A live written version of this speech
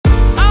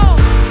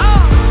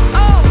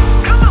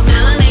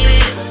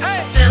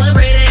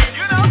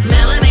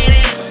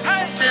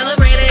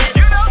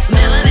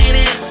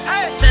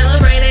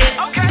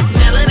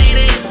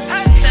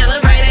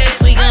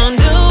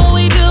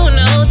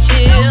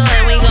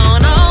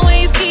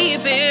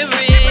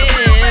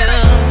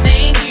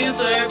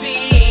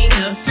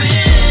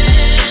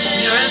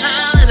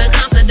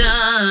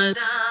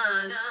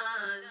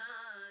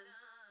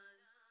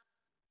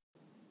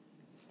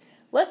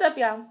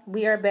y'all?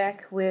 We are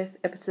back with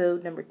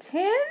episode number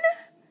 10.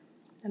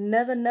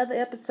 Another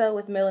episode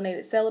with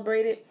Melanated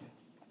Celebrated.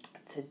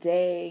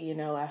 Today,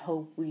 I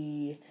hope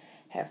we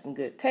have some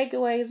good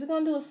takeaways. We're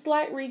going to do a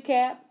slight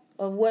recap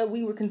of what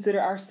we would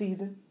consider our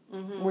season.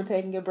 Mm-hmm. We're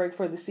taking a break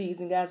for the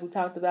season, guys. We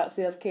talked about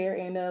self-care,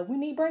 and we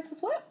need breaks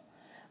as well.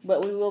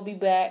 But we will be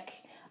back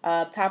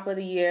top of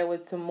the year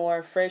with some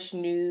more fresh,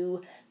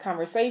 new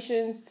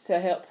conversations to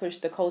help push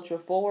the culture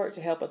forward,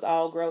 to help us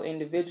all grow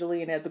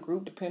individually and as a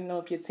group, depending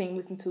on if your team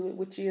listens to it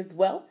with you as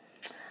well.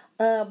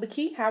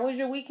 Baki, how was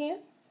your weekend?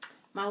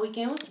 My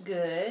weekend was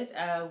good.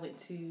 I went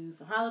to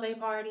some holiday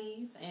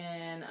parties,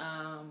 and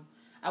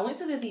I went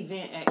to this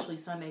event actually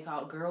Sunday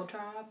called Girl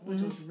Tribe,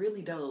 which was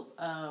really dope.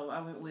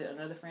 I went with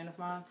another friend of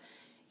mine.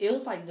 It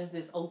was like just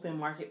this open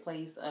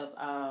marketplace of,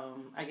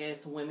 I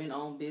guess,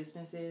 women-owned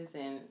businesses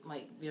and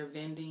like their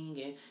vending,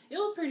 and it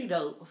was pretty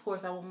dope. Of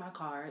course, I won my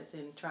cards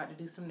and tried to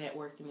do some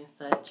networking and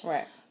such.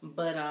 Right.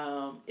 But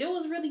it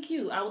was really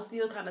cute. I was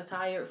still kind of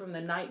tired from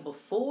the night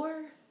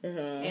before,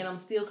 and I'm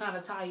still kind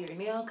of tired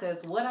now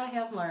because what I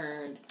have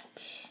learned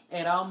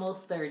at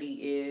almost 30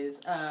 is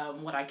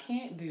what I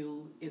can't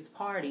do is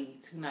party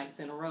 2 nights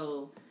in a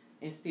row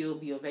and still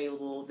be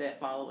available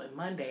that following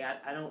Monday.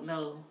 I don't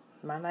know.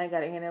 My night got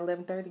to end at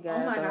 11:30,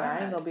 guys. Oh my God. I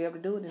ain't going to be able to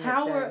do it.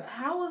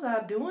 How was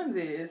I doing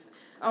this?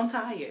 I'm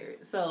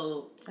tired.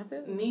 So,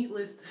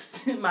 needless to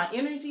say, my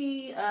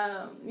energy,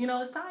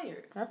 is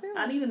tired.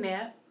 I need a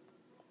nap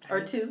or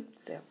two.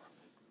 Several.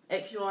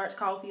 Extra large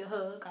coffee, a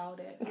hug, all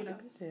that,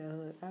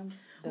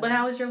 But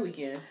how was your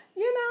weekend?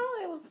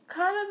 It was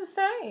kind of the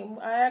same.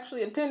 I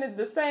actually attended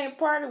the same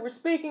party we're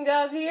speaking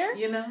of here.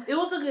 It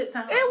was a good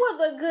time. It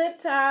was a good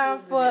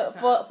time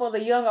for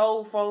the young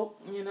old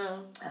folk.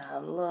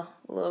 A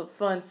little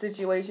fun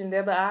situation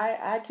there. But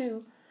I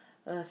too,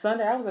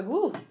 Sunday I was like,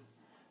 woo,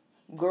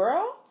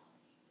 girl.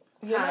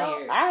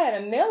 I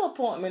had a nail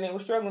appointment and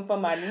was struggling for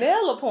my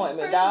nail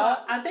appointment, dog.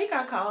 I think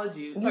I called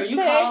you. Or you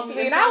called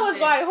me. And I was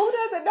like, who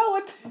doesn't know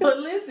what this is? But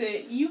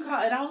listen, you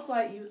called, and I was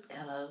like,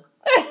 hello.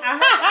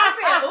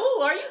 I said,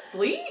 ooh, are you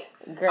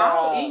asleep? Girl.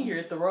 All in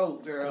your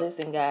throat, girl.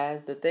 Listen,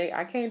 guys,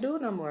 I can't do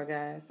it no more,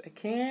 guys. I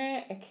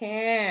can't.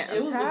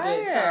 It was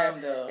tired. A good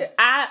time, though.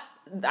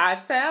 I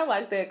sound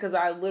like that because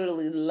I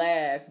literally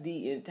laughed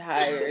the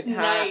entire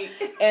time.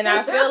 And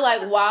I feel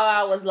like while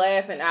I was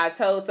laughing, I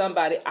told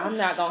somebody, I'm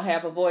not going to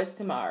have a voice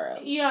tomorrow.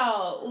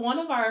 Yo, one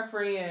of our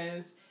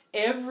friends,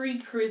 every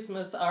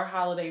Christmas or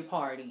holiday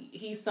party,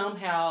 he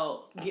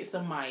somehow gets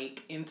a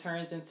mic and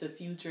turns into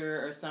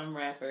Future or some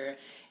rapper.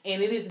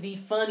 And it is the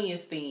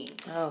funniest thing.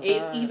 Oh,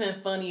 it's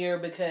even funnier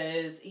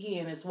because he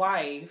and his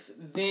wife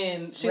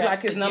then she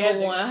like his together.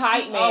 Number one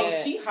hype man.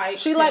 Oh, she hypes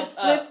She like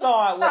Sniff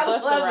Star with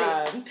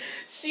Busta Rhymes.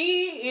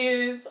 She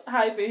is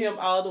hyping him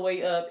all the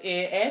way up,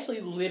 and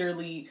Ashley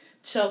literally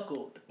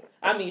chuckled.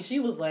 I mean,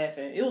 she was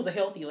laughing. It was a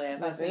healthy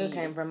laugh. It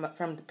came from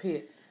the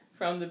pit.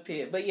 From the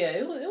pit. But yeah,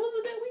 it was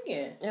a good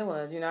weekend. It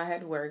was. I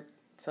had to work,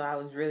 so I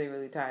was really,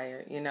 really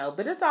tired,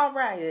 But it's all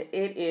right.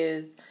 It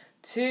is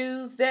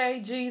Tuesday,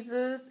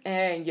 Jesus,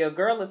 and your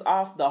girl is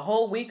off the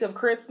whole week of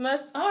Christmas.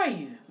 Are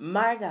you?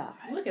 My God.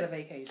 Look at a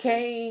vacation.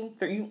 Came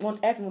through. You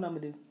want to ask me what I'm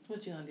going to do?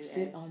 What you going to do?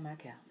 Sit on my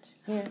couch.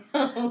 Yeah.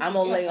 I'm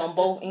going to lay on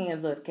both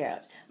ends of the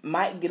couch.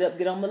 Might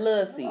get on my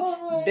love seat.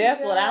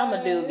 That's what I'm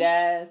going to do,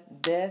 guys.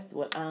 That's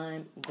what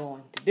I'm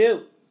going to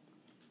do.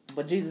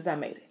 But Jesus, I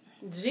made it.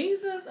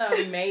 Jesus,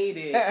 I made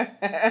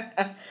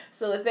it.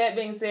 So with that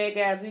being said,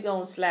 guys, we're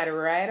going to slide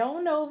right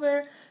on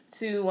over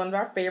to one of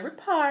our favorite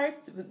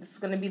parts. This is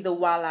going to be the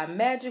Walla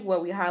Magic, where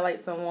we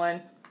highlight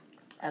someone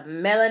of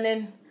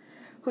melanin.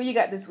 Who you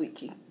got this week,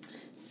 Key?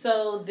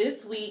 So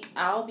this week,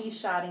 I'll be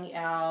shouting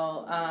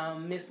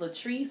out Miss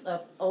Latrice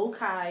of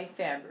Okai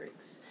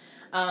Fabrics.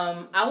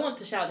 I want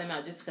to shout them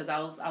out just because I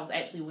was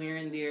actually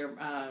wearing their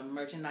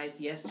merchandise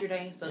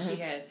yesterday. So she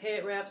has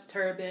head wraps,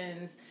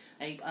 turbans,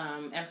 like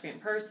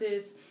African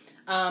purses.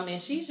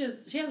 And she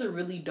has a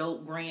really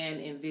dope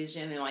brand and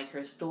vision and like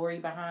her story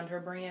behind her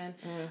brand.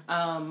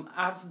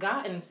 I've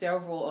gotten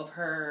several of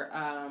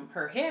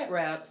her head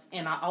wraps,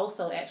 and I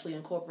also actually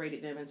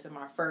incorporated them into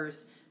my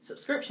first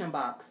subscription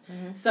box.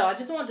 So I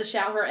just wanted to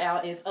shout her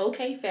out. It's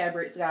Okay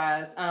Fabrics,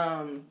 guys.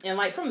 And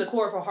like from the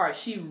core of her heart,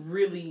 she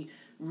really,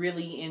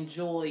 really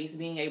enjoys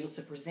being able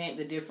to present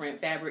the different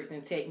fabrics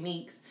and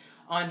techniques.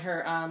 On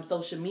her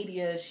social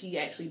media, she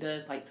actually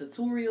does like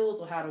tutorials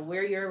on how to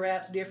wear your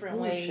wraps different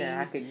ways. Sure,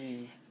 I could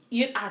use.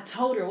 Yeah, I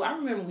told her. I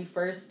remember we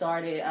first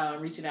started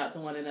reaching out to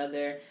one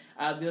another,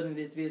 building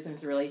this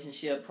business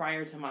relationship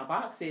prior to my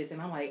boxes, and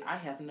I'm like, I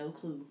have no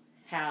clue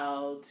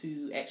how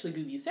to actually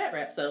do these set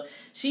wraps. So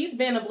she's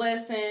been a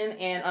blessing,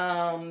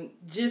 and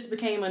just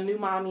became a new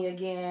mommy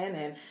again,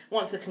 and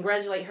want to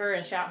congratulate her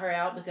and shout her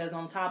out because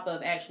on top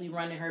of actually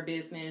running her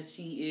business,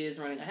 she is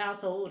running a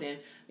household and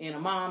being a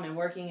mom and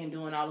working and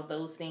doing all of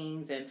those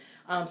things, and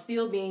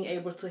still being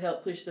able to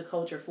help push the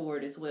culture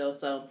forward as well.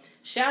 So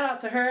shout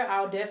out to her.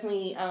 I'll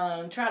definitely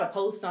try to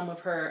post some of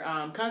her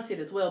content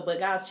as well. But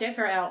guys, check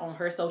her out on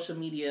her social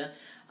media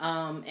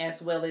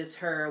as well as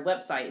her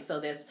website. So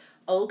that's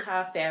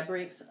Okai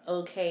Fabrics,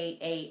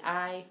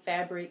 OKAI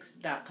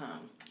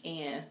Fabrics.com.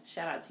 And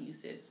shout out to you,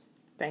 sis.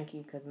 Thank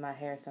you, because my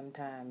hair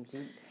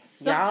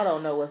y'all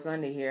don't know what's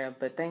under here,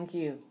 but thank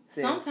you,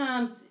 sis.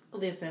 Sometimes,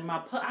 listen,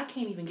 I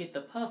can't even get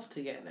the puff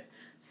together.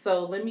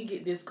 So let me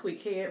get this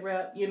quick head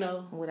wrap,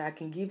 What I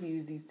can give you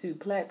is these 2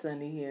 plaits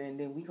under here, and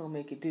then we gonna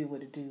make it do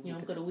what it do. You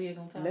don't put a wig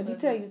on top of it? Let me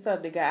tell you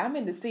something, guy. I'm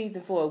in the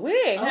season for a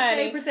wig, honey.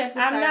 Okay, protect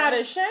the I'm not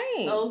styles.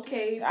 ashamed.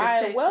 Okay,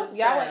 protect the y'all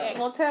styles. ain't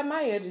gonna tear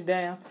my edges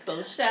down.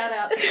 So shout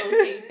out to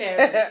OK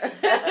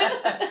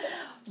Fabrics.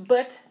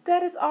 But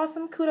that is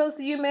awesome. Kudos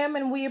to you, ma'am,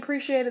 and we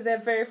appreciated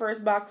that very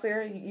first box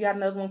there. You got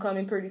another one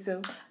coming pretty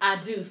soon? I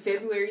do.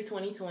 February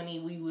 2020,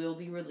 we will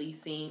be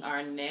releasing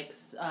our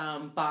next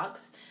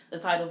box. The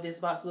title of this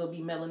box will be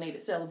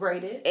Melanated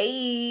Celebrated.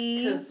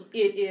 Hey! Because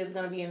it is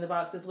going to be in the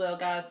box as well,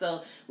 guys.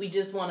 So we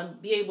just want to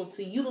be able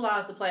to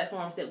utilize the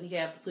platforms that we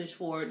have to push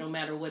forward no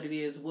matter what it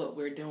is, what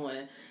we're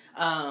doing.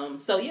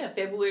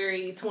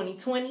 February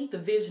 2020, the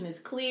vision is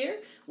clear.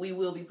 We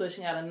will be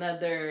pushing out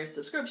another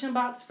subscription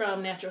box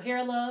from Natural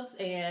Hair Loves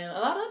and a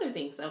lot of other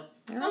things. So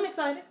I'm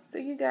excited. So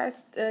you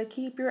guys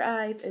keep your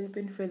eyes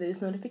open for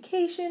those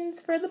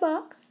notifications for the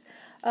box.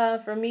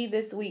 For me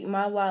this week,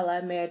 my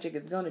wildlife magic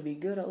is going to be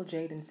good old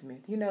Jaden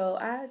Smith.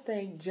 I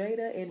think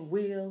Jada and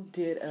Will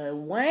did a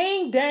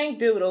wang dang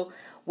doodle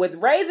with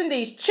raising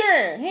these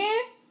children,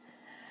 huh?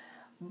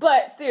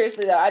 But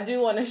seriously though, I do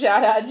want to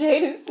shout out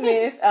Jaden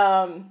Smith,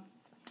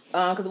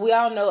 because we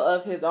all know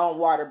of his own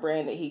water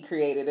brand that he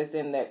created. It's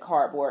in that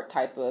cardboard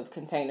type of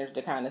containers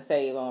to kind of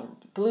save on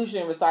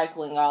pollution,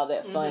 recycling, all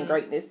that fun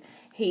greatness.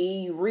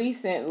 He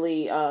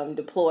recently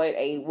deployed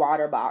a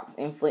water box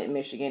in Flint,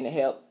 Michigan to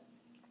help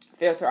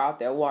filter out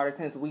their water,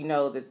 since we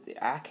know that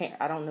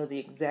I don't know the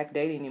exact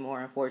date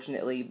anymore,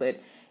 unfortunately, but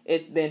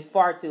it's been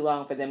far too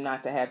long for them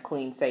not to have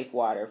clean, safe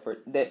water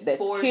that's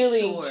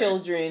killing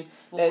children,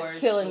 that's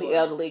killing the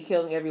elderly,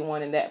 killing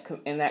everyone in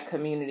that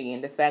community.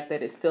 And the fact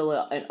that it's still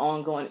an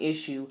ongoing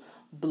issue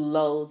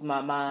blows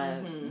my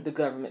mind. The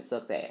government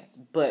sucks ass,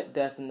 but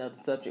that's another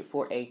subject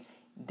for a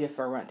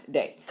different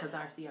day. Because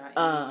our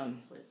CRA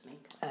is listening.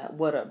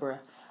 What up, bruh?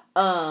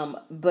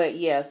 But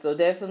yeah, so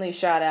definitely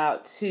shout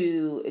out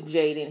to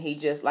Jaden. He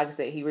just, like I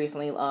said, he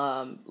recently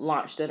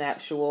launched an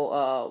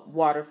actual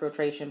water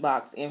filtration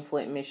box in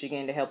Flint,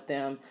 Michigan to help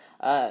them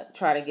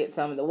try to get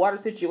some of the water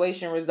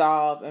situation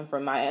resolved. And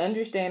from my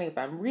understanding, if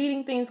I'm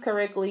reading things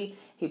correctly,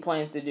 he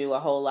plans to do a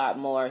whole lot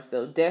more.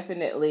 So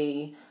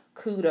definitely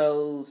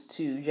kudos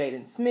to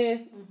Jaden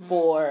Smith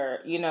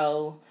for,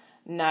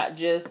 not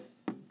just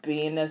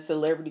being a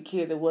celebrity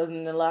kid that wasn't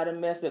in a lot of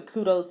mess, but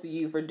kudos to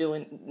you for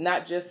doing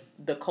not just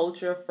the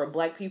culture for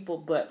Black people,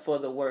 but for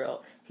the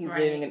world. He's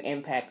leaving an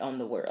impact on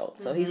the world.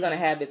 So he's going to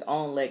have his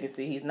own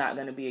legacy. He's not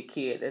going to be a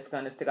kid that's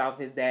going to stick off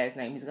his dad's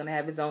name. He's going to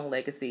have his own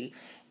legacy.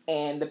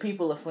 And the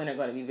people of Flint are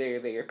going to be very,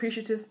 very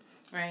appreciative.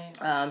 Right.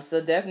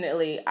 So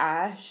definitely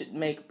I should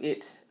make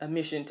it a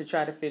mission to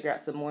try to figure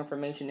out some more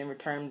information in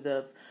terms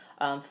of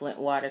Flint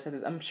water,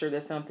 because I'm sure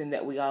that's something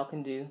that we all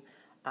can do.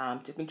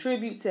 To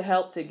contribute, to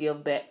help, to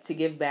give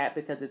back,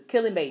 because it's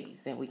killing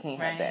babies, and we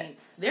can't have that.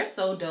 They're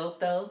so dope,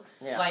 though.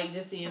 Yeah. Like,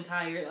 just the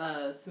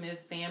entire Smith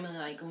family,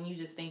 like, when you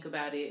just think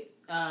about it,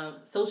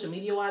 social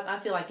media-wise, I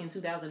feel like in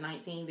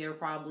 2019, they're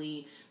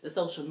probably the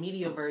social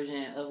media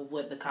version of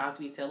what the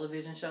Cosby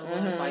television show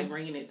was, like,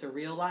 bringing it to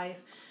real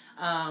life.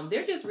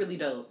 They're just really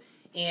dope.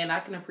 And I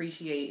can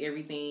appreciate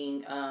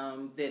everything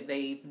that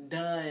they've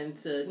done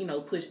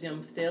to, push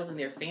themselves and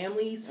their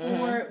families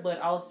forward, but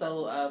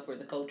also for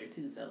the culture,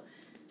 too, so...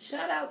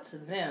 Shout out to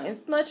them.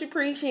 It's much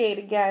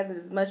appreciated, guys.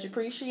 It's much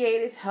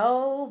appreciated.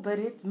 Oh, but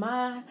it's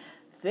my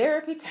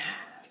therapy time.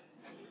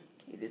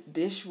 It is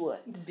Bish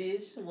what?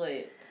 Bish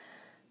what?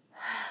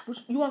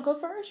 You want to go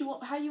first?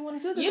 How you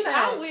want to do this?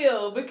 I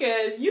will,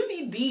 because you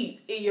be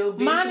deep in your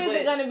Bish Mine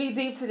isn't going to be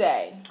deep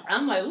today.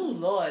 I'm like, ooh,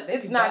 Lord.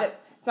 It's not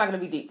going to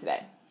be deep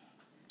today.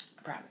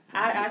 I promise.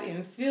 I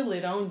can feel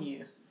it on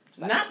you.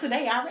 Not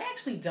today. I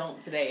actually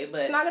don't today,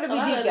 but it's not going to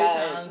be deep,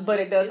 guys. But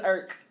it does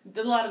irk.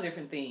 A lot of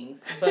different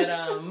things,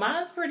 but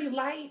mine's pretty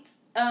light.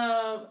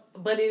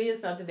 But it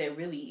is something that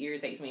really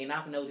irritates me, and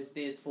I've noticed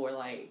this for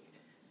like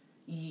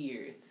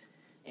years,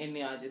 and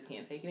now I just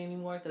can't take it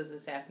anymore because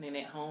it's happening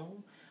at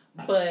home.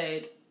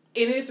 But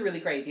it is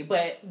really crazy.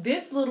 But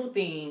this little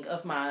thing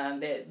of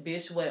mine, that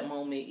Bish what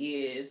moment,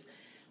 is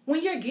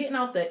when you're getting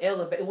off the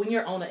elevator, when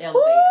you're on an elevator.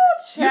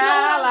 Ooh,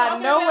 child, I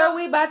know where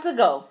we about to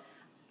go.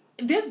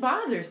 This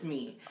bothers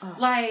me.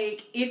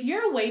 Like, if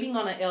you're waiting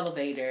on an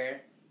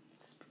elevator,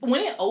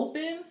 when it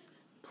opens,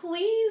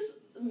 please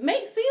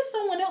see if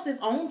someone else is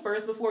on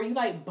first before you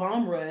like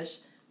bomb rush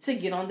to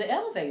get on the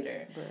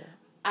elevator. But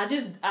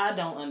I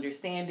don't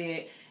understand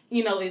it.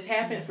 It's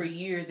happened for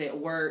years at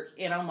work,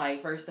 and I'm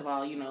like, first of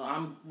all,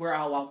 we're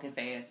all walking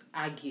fast.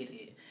 I get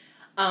it.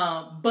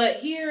 But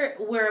here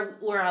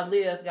where I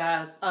live,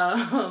 guys,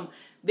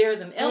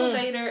 there's an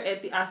elevator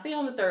I stay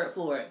on the 3rd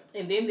floor,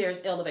 and then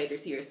there's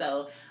elevators here.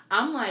 So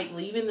I'm like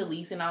leaving the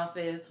leasing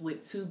office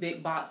with 2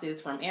 big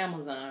boxes from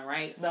Amazon,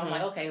 right? So I'm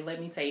like, okay,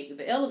 let me take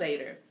the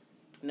elevator.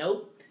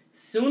 Nope.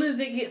 Soon as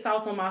it gets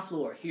off on my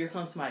floor, here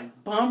comes somebody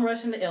bum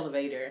rushing the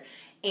elevator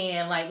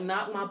and like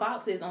knock my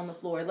boxes on the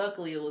floor.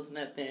 Luckily, it was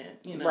nothing,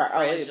 right. fragile.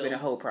 Oh, it'd been a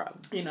whole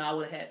problem. I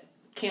would have had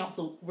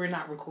canceled. We're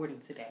not recording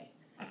today.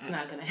 It's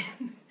not gonna.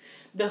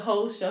 The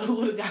whole show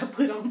would have got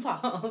put on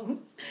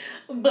pause.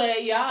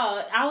 But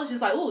y'all, I was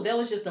just like, ooh, that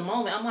was just a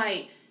moment. I'm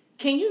like,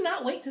 can you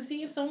not wait to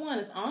see if someone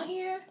is on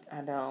here?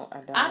 I don't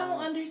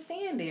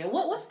understand it.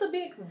 What's the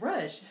big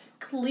rush?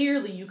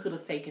 Clearly, you could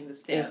have taken the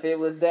steps. If it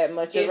was that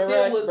much of a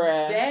rush,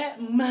 bruh.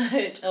 That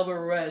much of a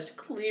rush,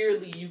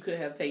 clearly you could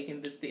have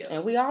taken the steps.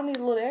 And we all need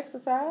a little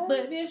exercise.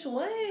 But bitch,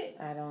 what?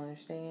 I don't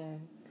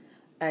understand.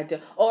 I do.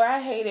 Or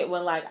I hate it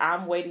when like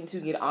I'm waiting to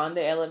get on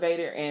the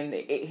elevator and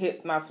it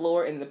hits my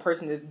floor and the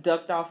person is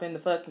ducked off in the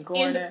fucking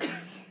corner.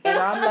 And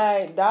I'm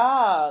like,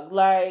 dog,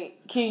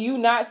 like, can you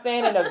not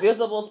stand in a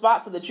visible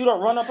spot so that you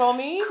don't run up on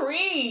me?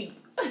 Creep.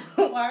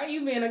 Why are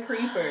you being a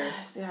creeper?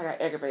 See, I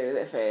got aggravated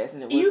that fast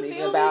and it wasn't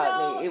even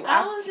about me.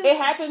 It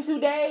happened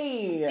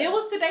today. It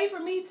was today for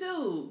me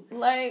too.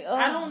 Like,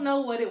 I don't know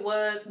what it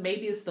was.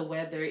 Maybe it's the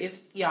weather.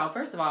 Y'all,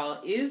 first of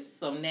all, it's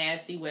some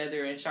nasty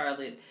weather in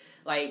Charlotte.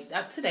 Like,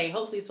 today,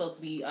 hopefully it's supposed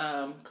to be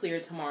clear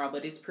tomorrow,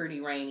 but it's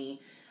pretty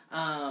rainy.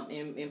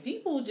 And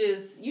people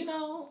just,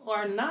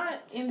 are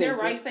not in their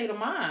right state of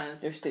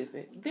minds. They're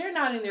stupid. They're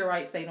not in their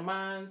right state of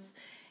minds.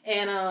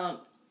 And,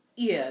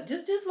 yeah,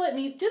 just let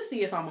me, just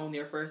see if I'm on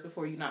there first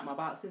before you knock my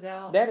boxes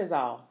out. That is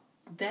all.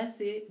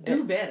 That's it.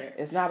 Do better.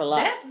 It's not a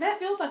lot. That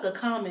feels like a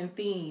common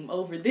theme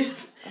over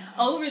this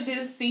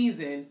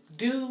season.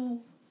 Do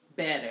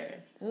better.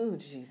 Oh,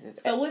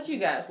 Jesus. So what you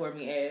got for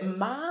me, Ash?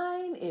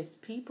 Mine is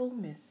people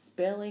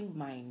misspelling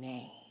my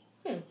name.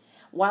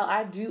 While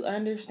I do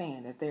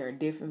understand that there are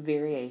different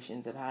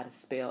variations of how to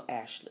spell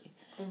Ashley,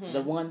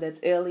 the one that's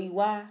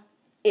L-E-Y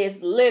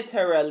is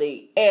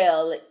literally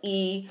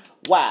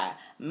L-E-Y.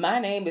 My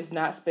name is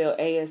not spelled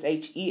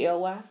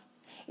A-S-H-E-L-Y.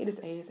 It is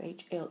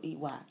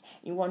A-S-H-L-E-Y.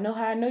 You want to know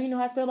how I know you know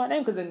how to spell my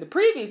name? Because in the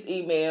previous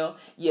email,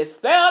 you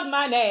spelled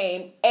my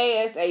name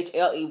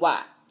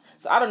A-S-H-L-E-Y.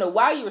 So I don't know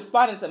why you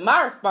responded to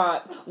my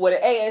response with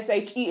an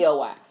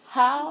A-S-H-E-L-Y.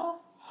 How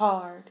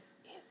hard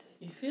is it?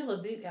 You feel a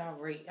bit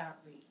outraged.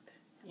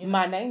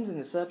 My name's in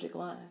the subject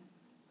line.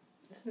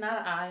 It's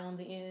not an I on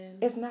the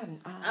end. It's not an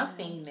I. I've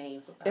seen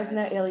names with It's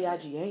not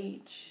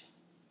L-E-I-G-H.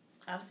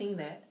 I've seen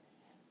that.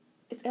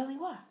 It's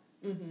L-E-Y.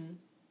 Mm-hmm.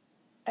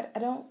 I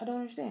don't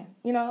understand.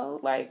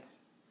 Like,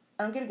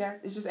 I don't get it,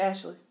 guys. It's just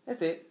Ashley.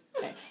 That's it.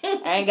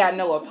 I ain't got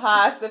no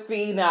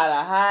apostrophe, not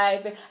a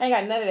hyphen. I ain't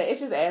got none of that. It's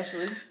just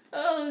Ashley.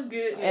 Oh,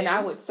 goodness. And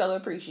I would so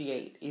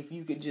appreciate if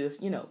you could just,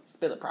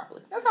 spell it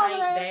properly. That's all it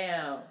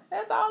is.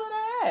 That's all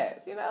it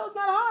is. It's not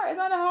hard. It's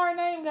not a hard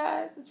name,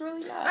 guys. It's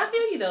really not. I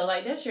feel you, though.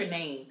 Like, that's your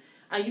name.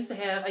 I used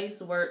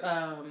to work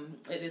at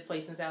this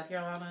place in South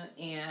Carolina,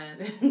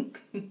 and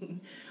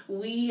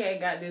we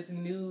had got this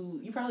new,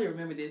 you probably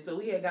remember this, but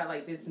we had got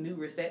like this new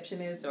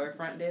receptionist or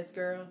front desk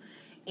girl,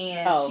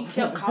 and she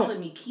kept calling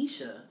me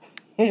Keisha.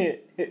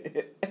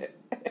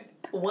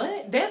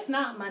 What? That's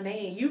not my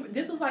name.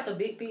 This was like a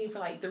big thing for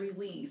like 3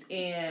 weeks,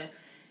 and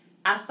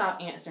I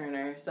stopped answering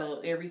her.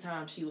 So every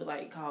time she would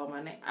like call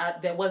my name,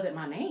 that wasn't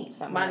my name.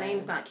 My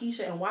name's not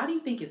Keisha. And why do you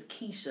think it's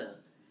Keisha?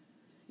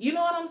 You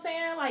know what I'm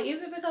saying? Like,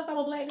 is it because I'm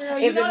a black girl?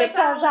 Is it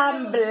because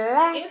I'm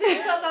black? Is it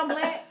because I'm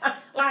black?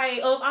 Like,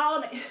 of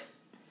all,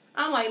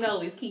 I'm like, no,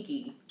 it's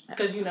Kiki.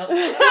 Because you don't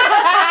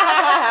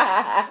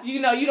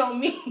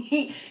meet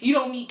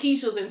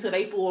Keishas until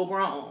they full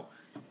grown.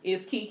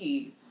 It's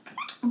Kiki.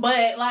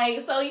 But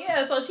like,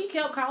 so she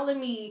kept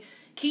calling me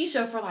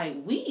Keisha for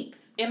like weeks,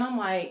 and I'm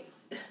like,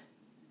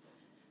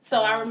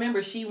 so I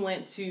remember she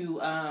went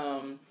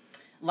to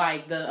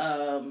like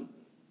the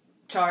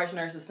charge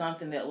nurse or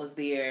something that was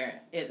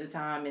there at the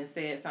time and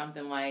said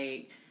something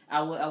like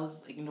I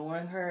was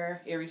ignoring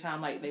her every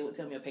time like they would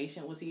tell me a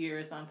patient was here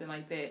or something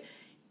like that,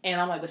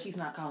 and I'm like, but she's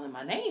not calling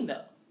my name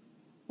though.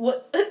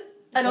 What?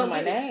 I know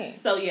my name.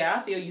 So yeah,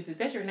 I feel you.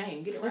 That's your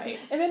name. Get it right.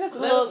 And then it's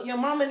your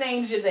mama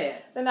names you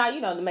that. Then now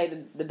they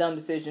made the dumb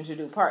decision to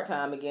do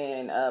part-time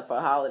again for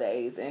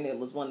holidays, and it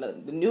was one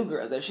of the new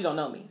girls that she don't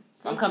know me.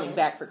 So I'm coming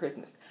back for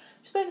Christmas.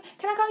 She said,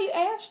 "Can I call you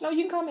Ash?" No,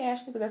 you can call me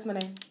Ashley, because that's my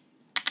name.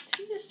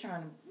 She's just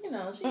trying to,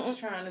 she's just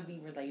trying to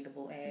be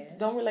relatable, Ash.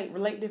 Don't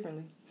relate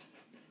differently.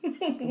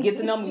 Get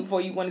to know me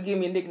before you want to give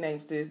me a nickname,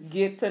 sis.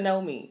 Get to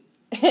know me.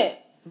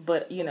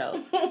 But,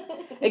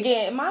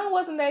 again, mine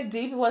wasn't that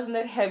deep. It wasn't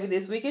that heavy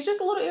this week. It's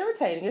just a little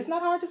irritating. It's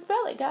not hard to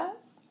spell it, guys.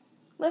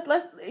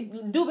 Let's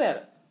do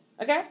better.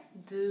 Okay?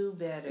 Do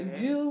better.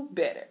 Do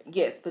better.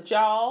 Yes, but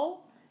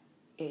y'all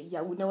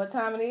we know what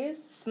time it is.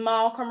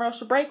 Small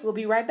commercial break. We'll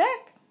be right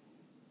back.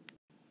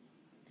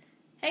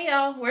 Hey,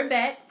 y'all. We're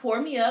back. Pour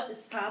me up.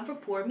 It's time for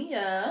Pour Me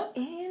Up.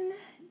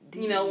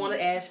 One of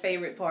Ash's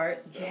favorite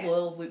parts. Yes.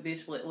 Well, with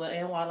Bish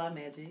and Walla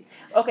Magic.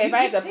 Okay, if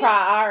I had to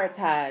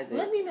prioritize it.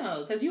 Let me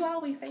know, because you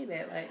always say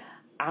that. Like,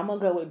 I'm going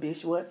to go with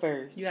Bish What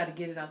first. You got to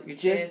get it off your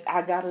chest.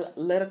 I got to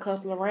let a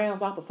couple of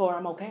rounds off before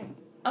I'm okay.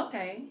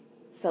 Okay.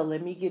 So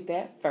let me get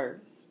that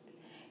first.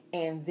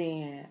 And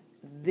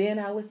then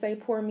I would say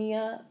Pour Me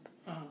Up.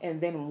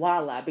 and then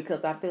Voila,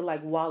 because I feel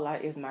like Voila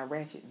is my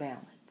ratchet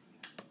balance.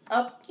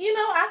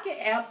 I can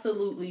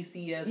absolutely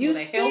see us with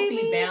a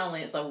healthy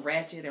balance of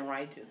ratchet and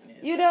righteousness.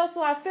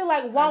 So I feel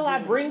like Voila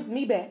brings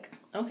me back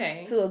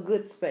to a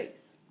good space.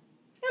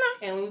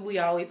 And we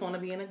always want to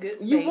be in a good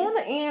space. You want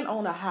to end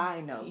on a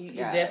high note. You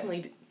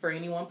definitely, for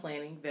anyone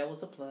planning, that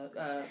was a plug.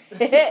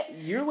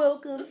 You're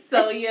welcome.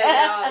 So,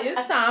 yeah, y'all,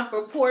 it's time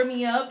for Pour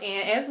Me Up.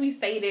 And as we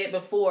stated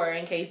before,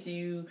 in case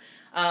you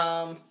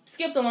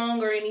skipped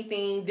along or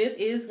anything, this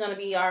is going to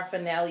be our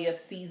finale of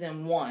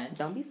season 1.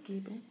 Don't be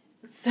skipping.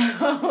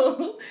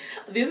 So,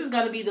 this is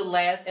going to be the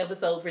last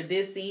episode for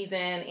this season,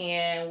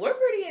 and we're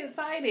pretty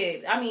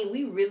excited. I mean,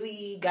 we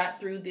really got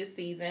through this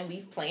season.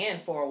 We've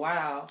planned for a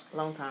while.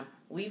 Long time.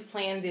 We've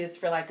planned this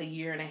for like a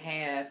year and a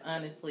half,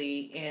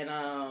 honestly,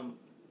 and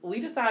we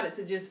decided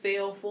to just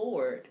fail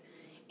forward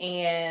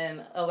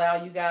and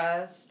allow you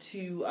guys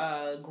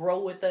to grow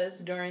with us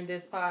during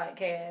this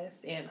podcast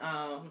and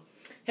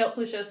help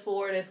push us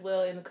forward as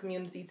well in the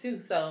community too.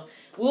 So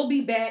we'll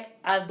be back.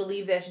 I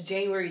believe that's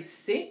January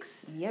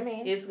 6th. Yeah,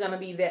 man. It's gonna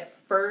be that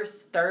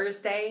first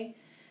Thursday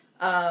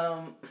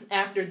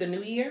after the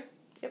new year.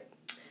 Yep.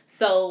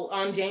 So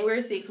on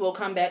January 6th, we'll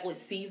come back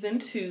with season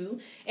 2.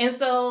 And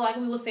so, like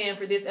we were saying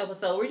for this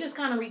episode, we're just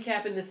kind of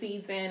recapping the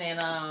season, and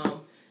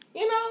I'm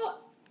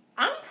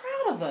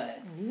proud of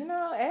us. As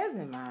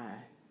am I.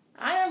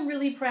 I am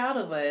really proud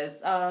of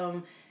us.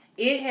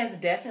 It has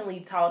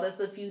definitely taught us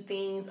a few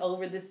things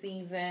over the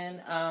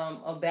season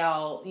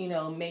about,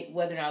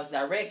 whether or not it's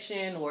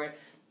direction or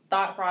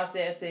thought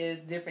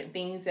processes, different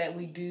things that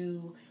we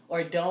do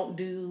or don't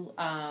do.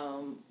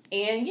 And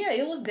yeah,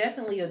 it was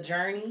definitely a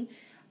journey.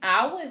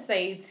 I would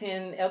say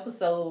 10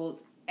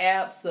 episodes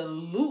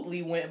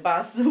absolutely went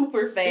by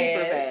super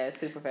fast.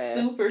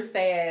 Super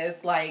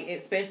fast. Like,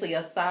 especially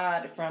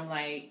aside from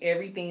like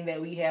everything that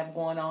we have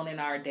going on in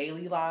our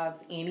daily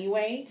lives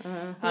anyway.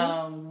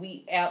 Mm-hmm.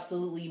 We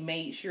absolutely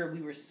made sure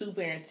we were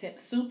super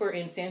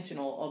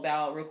intentional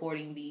about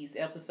recording these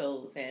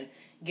episodes and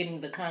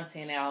getting the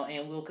content out,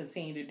 and we'll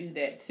continue to do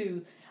that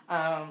too.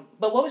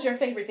 But what was your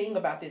favorite thing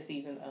about this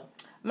season though?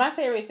 My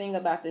favorite thing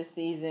about this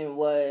season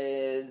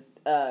was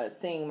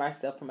seeing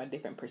myself from a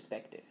different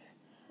perspective.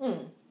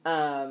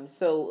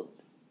 So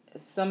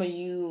some of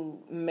you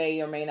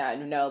may or may not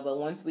know, but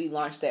once we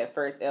launched that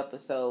first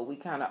episode, we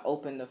kind of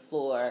opened the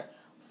floor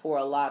for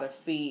a lot of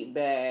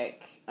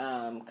feedback,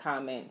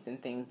 comments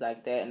and things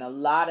like that. And a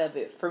lot of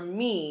it for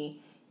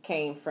me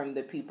came from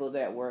the people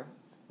that were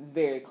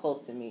very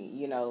close to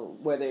me,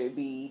 whether it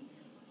be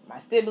my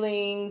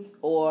siblings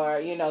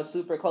or,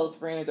 super close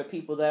friends or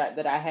people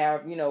that I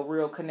have,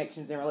 real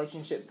connections and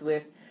relationships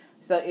with.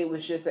 So it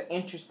was just an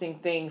interesting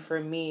thing for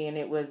me, and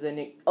it was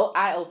an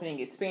eye-opening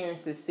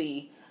experience to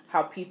see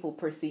how people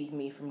perceive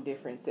me from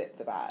different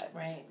sets of eyes.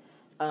 Right.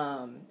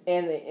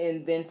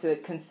 And then to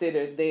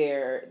consider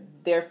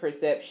their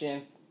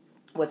perception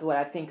with what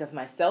I think of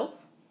myself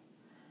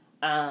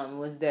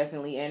was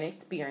definitely an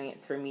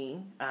experience for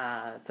me.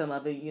 Some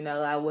of it,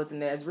 I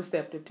wasn't as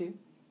receptive to.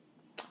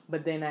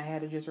 But then I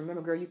had to just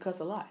remember, girl, you cuss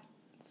a lot.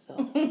 So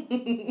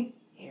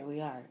here we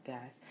are,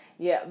 guys.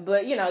 Yeah,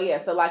 but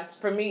so like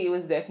for me, it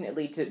was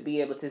definitely to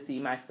be able to see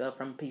myself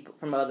from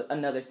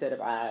another set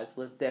of eyes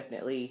was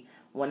definitely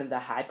one of the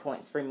high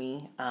points for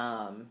me.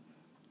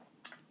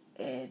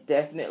 It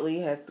definitely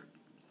has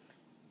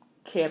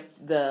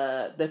kept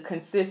the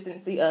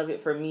consistency of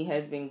it for me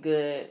has been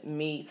good.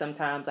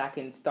 Sometimes I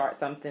can start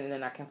something and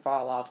then I can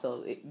fall off.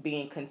 So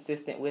being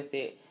consistent with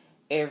it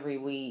every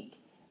week,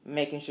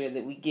 making sure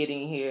that we get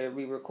in here,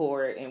 we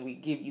record, and we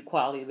give you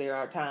quality. There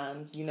are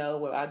times,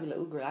 where I'd be like,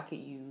 "Ooh, girl, I could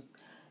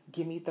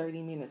give me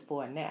 30 minutes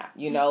for a nap,"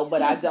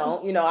 but I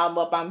don't. I'm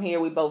up, I'm here,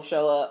 we both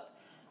show up.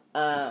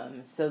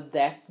 So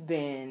that's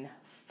been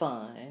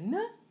fun.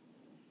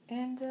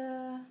 And,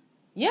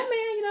 yeah,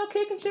 man,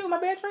 kicking shit with my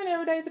best friend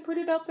every day is a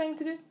pretty dope thing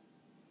to do.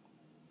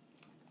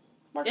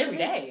 Every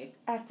day?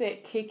 I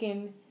said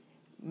kicking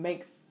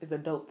is a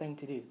dope thing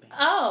to do. Man.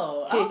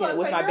 Oh, kicking it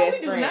with my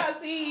best friend. We do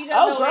not see each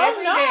other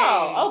every day.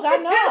 Oh,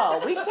 God,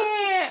 no. We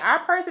can't. Our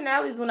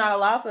personalities will not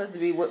allow for us to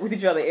be with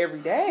each other every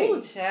day.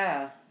 Ooh,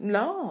 child.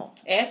 No.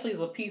 Ashley's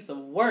a piece of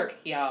work,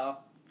 y'all.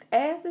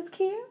 As is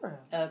Kiera.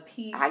 A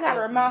piece I got to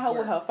remind her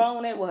with her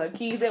phone at, with her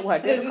keys at,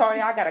 with her debit card.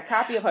 I got a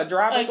copy of her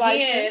driver's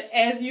license.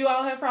 As you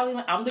all have probably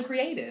learned, I'm the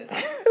creative.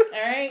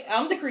 All right?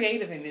 I'm the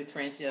creative in this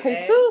friendship.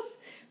 Okay? Jesus.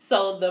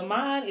 So the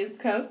mind is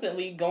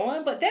constantly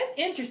going. But that's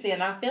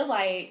interesting. I feel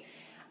like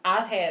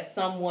I've had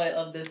somewhat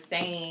of the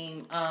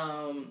same,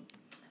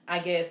 I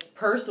guess,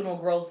 personal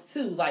growth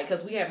too. Like,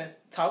 because we haven't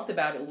talked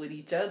about it with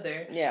each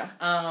other. Yeah.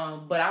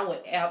 But I would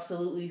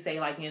absolutely say,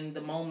 like, in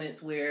the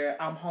moments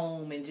where I'm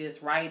home and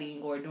just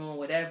writing or doing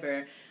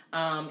whatever,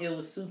 it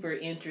was super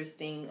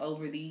interesting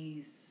over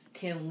these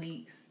 10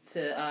 weeks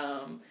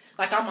to,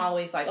 like, I'm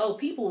always like, oh,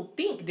 people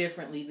think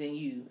differently than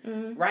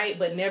you, right?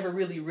 But never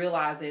really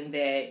realizing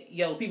that,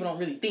 people don't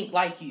really think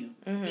like you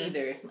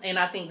either. And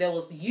I think that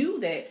was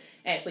you that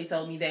actually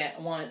told me that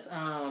once,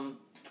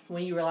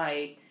 when you were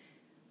like,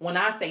 when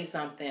I say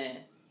something,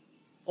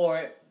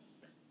 or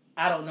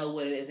I don't know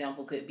what an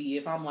example could be.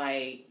 If I'm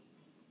like,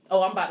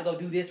 oh, I'm about to go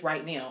do this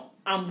right now.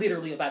 I'm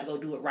literally about to go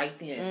do it right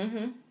then.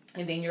 Mm-hmm.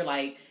 And then you're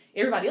like,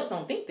 everybody else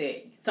don't think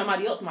that.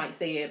 Somebody else might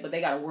say it, but they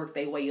got to work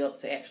their way up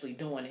to actually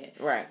doing it.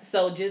 Right.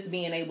 So just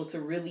being able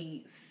to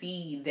really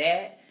see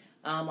that,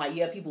 like,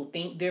 yeah, people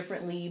think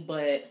differently,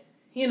 but,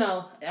 you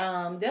know,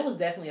 that was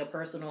definitely a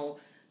personal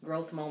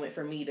growth moment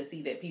for me to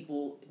see that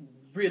people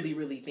really,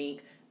 really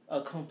think a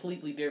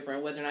completely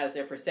different, whether or not it's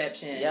their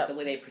perception, the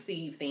way they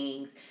perceive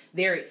things,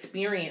 their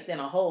experience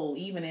in a whole,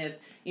 even if,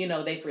 you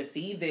know, they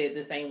perceive it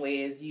the same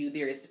way as you,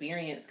 their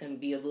experience can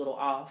be a little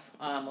off,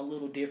 a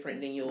little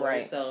different than yours.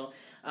 Right. So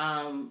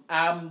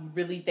I'm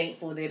really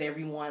thankful that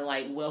everyone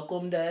like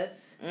welcomed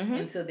us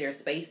into their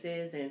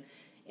spaces and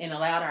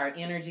allowed our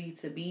energy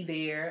to be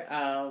there,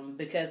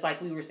 because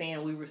like we were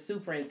saying, we were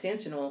super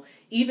intentional,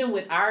 even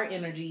with our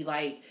energy.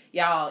 Like,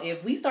 y'all,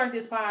 if we start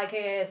this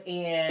podcast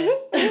and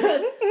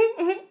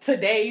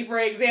today, for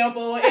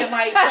example, and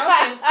like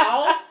something's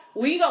off,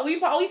 we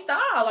probably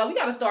stop. Like, we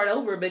got to start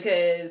over,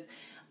 because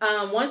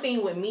one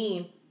thing with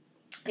me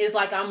is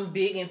like I'm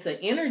big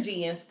into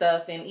energy and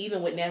stuff, and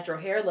even with Natural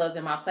Hair Loves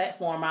in my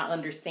platform, I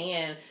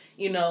understand,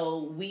 you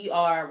know, we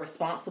are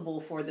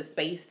responsible for the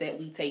space that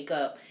we take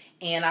up.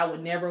 And I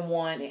would never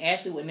want, and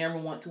Ashley would never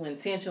want to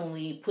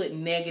intentionally put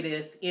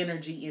negative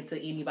energy into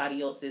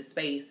anybody else's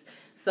space.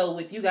 So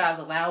with you guys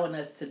allowing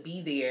us to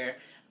be there,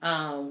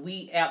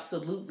 we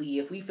absolutely,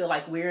 if we feel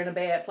like we're in a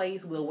bad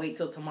place, we'll wait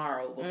till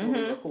tomorrow before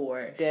we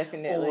record.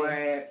 Definitely.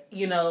 Or,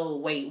 you know,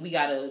 wait, we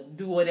got to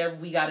do whatever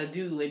we got to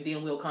do, and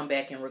then we'll come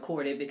back and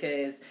record it.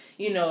 Because,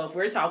 you know, if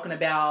we're talking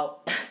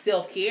about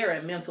self-care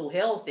and mental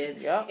health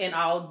and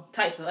all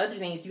types of other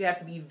things, you have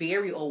to be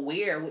very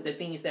aware with the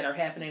things that are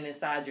happening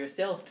inside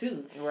yourself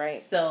too. Right.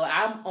 So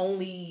I'm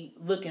only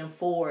looking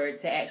forward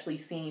to actually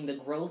seeing the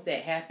growth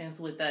that happens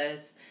with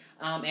us.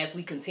 As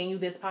we continue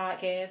this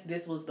podcast.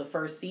 This was the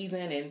first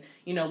season, and,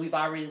 you know, we've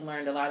already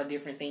learned a lot of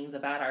different things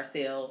about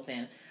ourselves,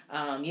 and,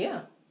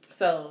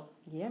 so,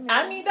 yeah, man.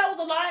 I mean, that was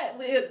a lot.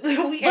 We asked,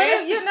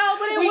 it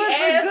was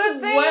a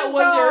good thing, what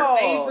was your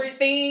favorite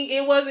thing?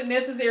 It wasn't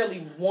necessarily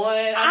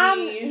one. I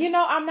mean, you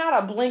know, I'm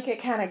not a blanket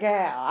kind of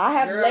gal. I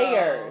have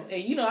layers.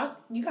 And, you know,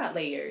 you got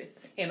layers,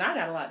 and I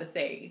got a lot to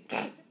say.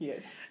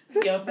 Yes.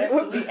 Yo, that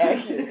would be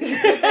accurate.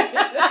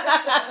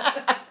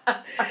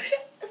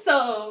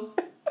 So...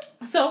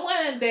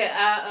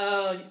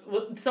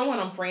 someone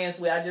I'm friends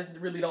with, I just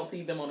really don't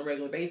see them on a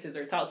regular basis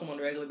or talk to them on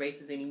a regular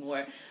basis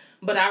anymore.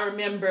 But I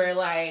remember,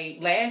 like,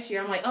 last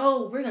year, I'm like,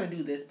 oh, we're going to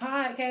do this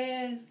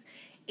podcast.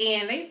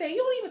 And they said, you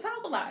don't even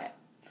talk a lot.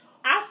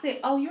 I said,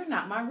 oh, you're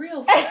not my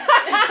real friend.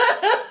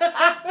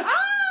 Oh,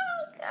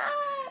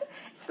 God.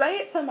 Say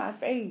it to my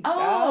face.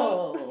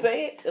 Oh. Dog.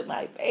 Say it to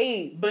my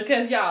face.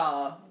 Because,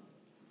 y'all,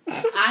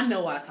 I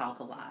know I talk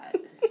a lot.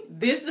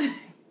 This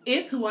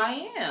is who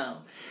I am.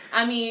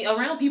 I mean,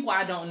 around people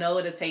I don't know,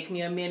 it'll take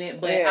me a minute,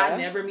 but I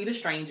never meet a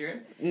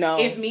stranger. No.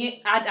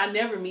 I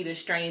never meet a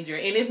stranger.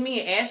 And if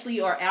me and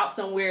Ashley are out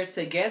somewhere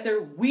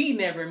together, we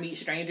never meet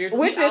strangers.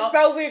 Which is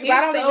so weird, because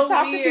I don't even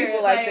talk to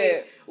people like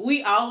that.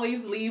 We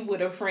always leave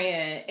with a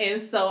friend.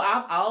 And so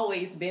I've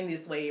always been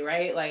this way,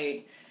 right?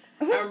 Like,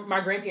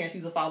 my grandparents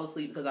used to fall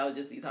asleep because I would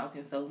just be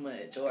talking so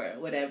much or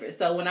whatever.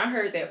 So when I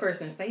heard that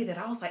person say that,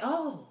 I was like,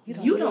 oh,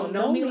 you don't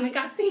know me like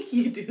I think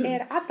you do.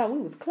 And I thought we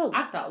was close.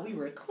 I thought we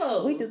were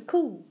close. We just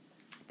cool.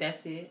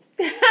 That's it.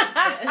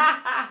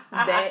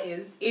 That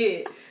is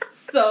it.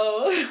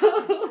 So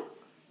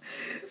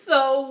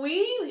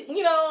we,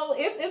 you know,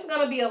 it's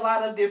going to be a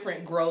lot of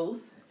different growth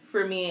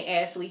for me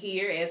and Ashley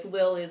here, as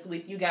well as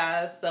with you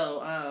guys.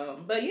 So,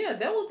 but yeah,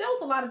 that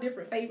was a lot of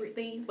different favorite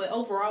things. But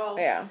overall,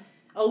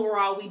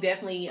 we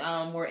definitely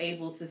were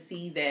able to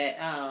see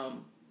that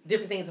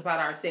different things about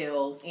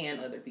ourselves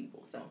and other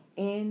people. So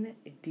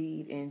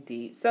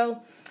indeed.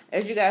 So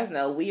as you guys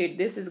know,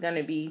 this is going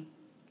to be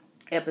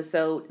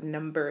episode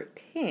number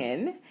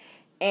 10,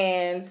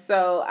 and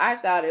so I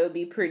thought it would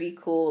be pretty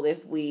cool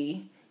if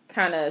we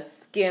kind of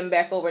skim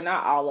back over,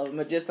 not all of them,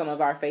 but just some of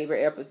our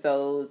favorite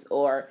episodes,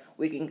 or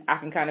I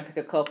can kind of pick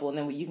a couple, and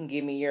then you can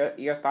give me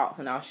your thoughts,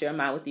 and I'll share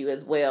mine with you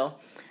as well.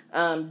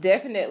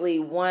 Definitely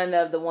one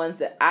of the ones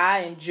that I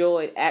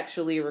enjoyed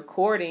actually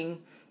recording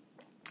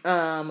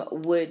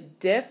would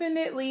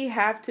definitely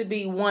have to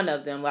be one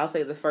of them. I'll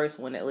say the first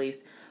one at least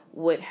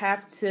would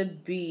have to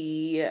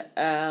be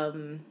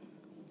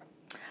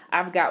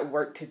I've Got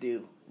Work to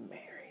Do,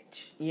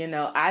 marriage. You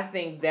know, I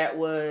think that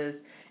was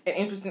an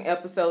interesting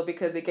episode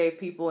because it gave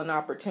people an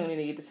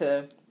opportunity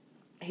to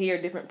hear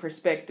different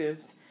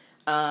perspectives,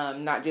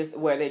 not just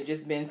where they've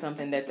just been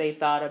something that they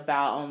thought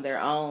about on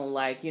their own.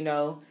 Like, you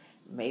know,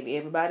 maybe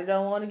everybody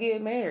don't want to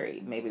get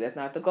married. Maybe that's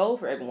not the goal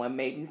for everyone.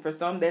 Maybe for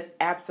some, that's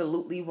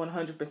absolutely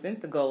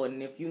 100% the goal.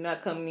 And if you're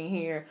not coming in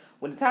here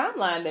with a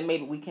timeline, then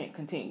maybe we can't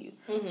continue.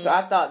 Mm-hmm. So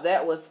I thought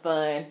that was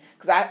fun.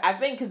 Because I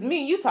think, because me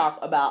and you talk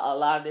about a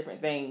lot of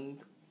different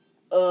things.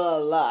 A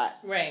lot.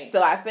 Right.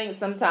 So I think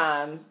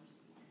sometimes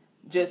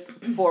just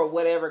for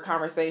whatever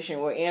conversation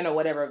we're in or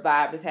whatever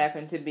vibe has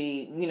happened to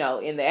be,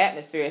 in the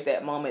atmosphere at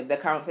that moment, the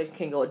conversation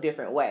can go a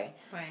different way.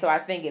 Right. So I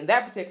think in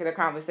that particular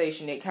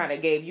conversation, it kind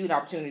of gave you an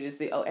opportunity to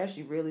say, oh,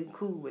 actually really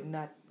cool with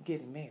not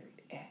getting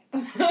married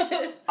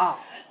at all.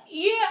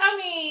 Yeah, I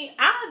mean,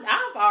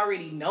 I've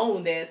already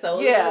known that,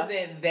 so it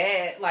wasn't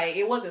that, like,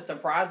 it wasn't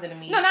surprising to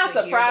me. No, not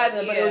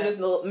surprising, but yeah. it was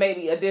just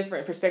maybe a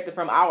different perspective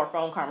from our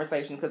phone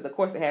conversation, because of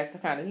course it has to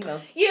kind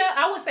of, Yeah,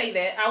 I would say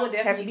that. I would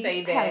definitely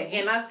say that. Heavy.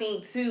 And I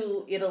think,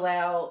 too, it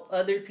allowed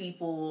other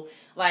people,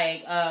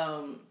 like,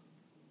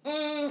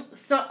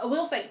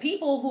 we'll say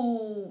people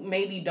who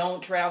maybe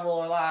don't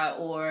travel a lot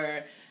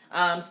or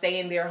stay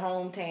in their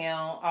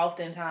hometown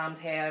oftentimes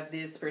have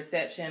this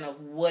perception of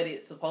what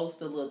it's supposed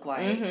to look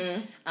like.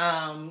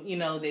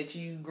 Mm-hmm. That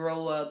you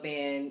grow up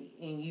and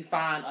you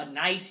find a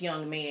nice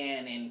young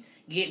man and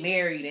get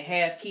married and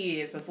have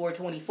kids before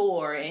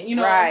 24 and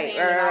what I'm saying,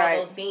 and all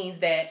those things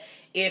that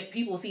if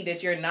people see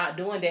that you're not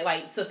doing that,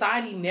 like,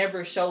 society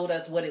never showed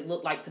us what it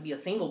looked like to be a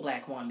single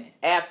black woman.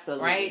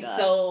 Absolutely. Right? Not.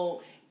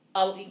 So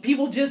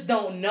people just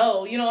don't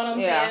know, you know what I'm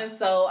saying?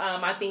 So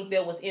I think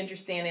that was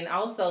interesting. And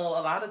also,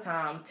 a lot of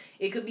times,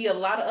 it could be a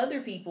lot of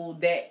other people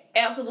that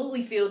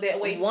absolutely feel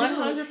that way,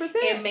 100%.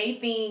 And may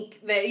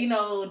think that,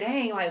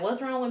 dang, like,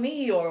 what's wrong with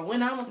me? Or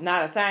when I'm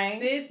not a thing.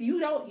 Sis, you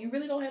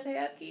really don't have to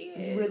have kids.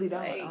 You really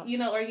don't.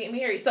 Like, or get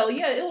married. So,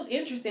 yeah, it was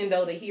interesting,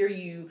 though, to hear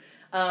you,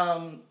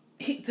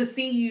 to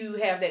see you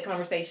have that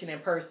conversation in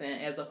person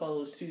as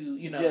opposed to,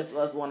 just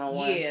us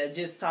one-on-one. Yeah,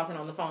 just talking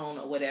on the phone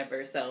or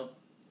whatever. So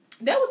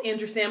that was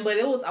interesting, but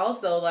it was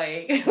also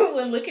like,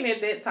 when looking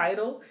at that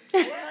title,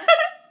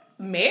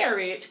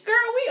 marriage. Girl,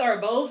 we are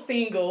both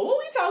single. What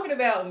we talking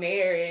about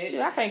marriage? Shit,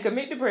 I can't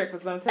commit to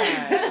breakfast sometimes.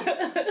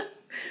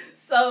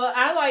 So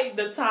I like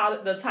the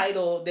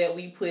title that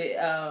we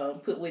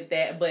put with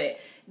that, but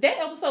that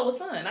episode was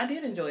fun. I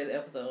did enjoy the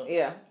episode.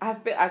 Yeah, I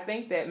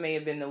think that may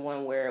have been the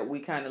one where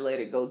we kind of let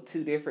it go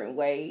two different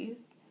ways.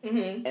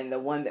 Mm-hmm. And the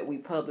one that we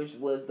published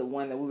was the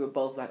one that we were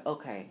both like,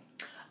 okay.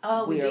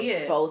 Oh, we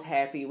are both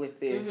happy with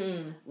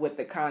this, with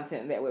the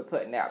content that we're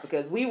putting out.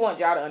 Because we want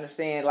y'all to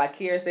understand, like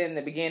Kiera said in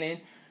the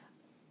beginning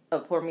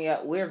of Pour Me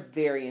Up, we're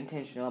very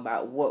intentional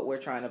about what we're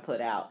trying to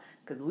put out.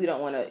 Because we don't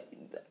want to,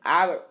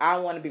 I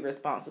want to be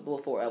responsible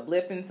for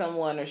uplifting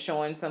someone or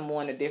showing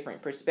someone a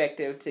different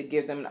perspective to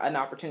give them an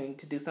opportunity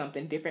to do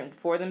something different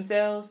for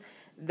themselves.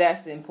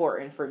 That's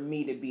important for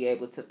me to be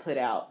able to put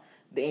out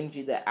the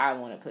energy that I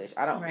want to push.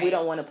 We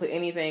don't want to put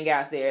anything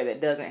out there that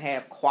doesn't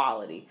have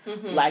quality.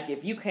 Mm-hmm. Like,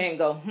 if you can't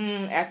go,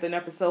 after an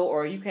episode,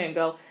 or you can't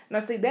go, now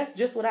see, that's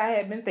just what I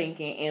had been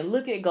thinking, and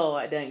look at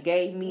God done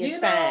gave me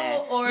a sign.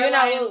 Or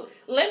like,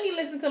 let me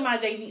listen to my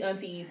JV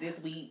aunties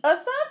this week. Or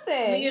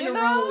something. Me in the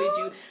room with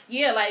you.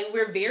 Yeah, like,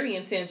 we're very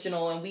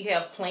intentional, and we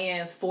have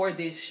plans for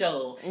this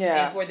show.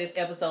 Yeah. And for this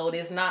episode.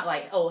 It's not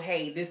like, oh,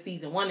 hey, this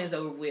season 1 is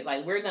over with.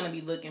 Like, we're going to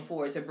be looking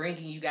forward to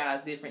bringing you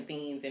guys different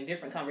themes and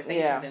different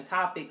conversations and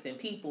topics and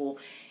people.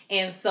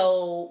 And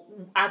so,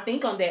 I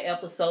think on that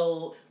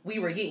episode, we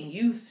were getting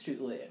used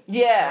to it.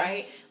 Yeah.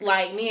 Right?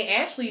 Like, me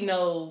and Ashley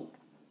know,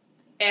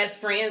 as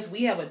friends,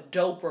 we have a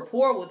dope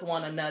rapport with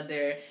one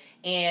another,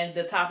 and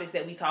the topics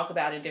that we talk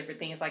about and different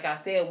things. Like I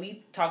said,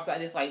 we talked about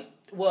this, like,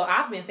 well,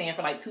 I've been saying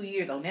for like 2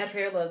 years, Natural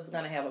Hair Loves is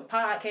going to have a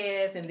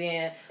podcast, and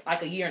then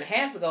like a year and a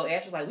half ago,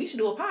 Ash was like, we should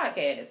do a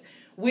podcast,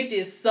 which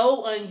is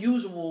so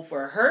unusual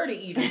for her to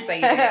even say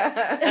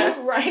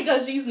that, right?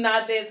 Because she's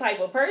not that type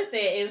of person.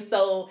 And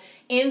so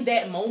in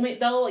that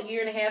moment, though, a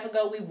year and a half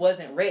ago, we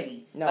wasn't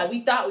ready. No. Like,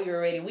 we thought we were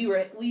ready.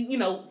 We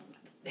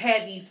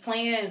had these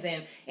plans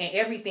and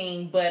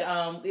everything,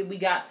 but we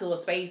got to a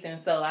space, and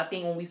so I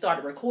think when we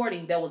started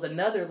recording, there was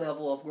another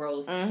level of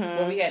growth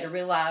where we had to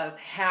realize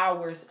how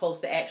we're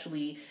supposed to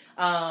actually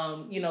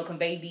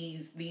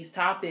convey these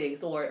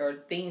topics or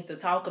things to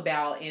talk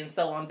about. And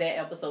so on that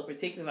episode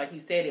particularly, like you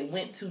said, it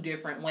went two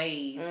different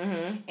ways.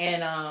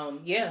 And so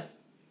yeah,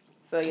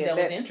 that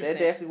was interesting. That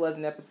definitely was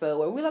an episode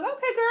where we're like,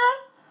 okay, girl,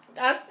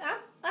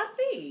 I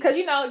see.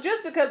 Because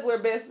just because we're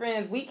best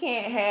friends, we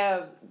can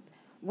have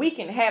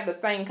the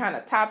same kind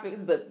of topics,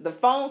 but the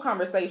phone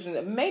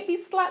conversation may be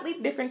slightly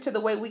different to the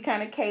way we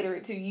kind of cater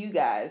it to you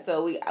guys.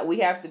 So we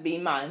have to be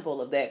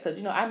mindful of that,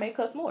 because I may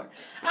cuss more.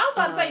 I was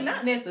about to say,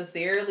 not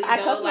necessarily. I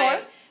cuss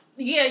more.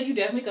 Yeah, you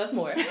definitely cuss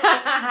more. But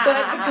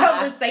the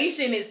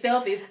conversation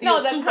itself is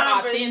still super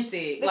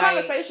authentic. The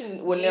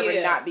conversation will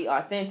never not be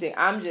authentic.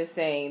 I'm just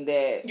saying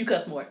that you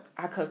cuss more.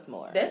 I cuss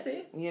more. That's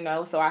it.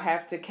 So I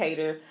have to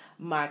cater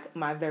my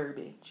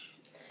verbiage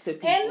to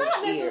people's and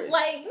not necessarily,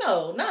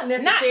 not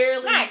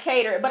necessarily. Not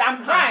cater, but I'm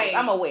conscious. Right.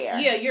 I'm aware.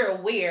 Yeah, you're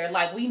aware.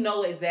 Like, we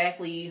know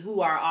exactly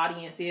who our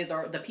audience is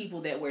or the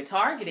people that we're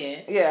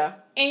targeting. Yeah.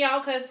 And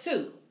y'all cuss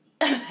too.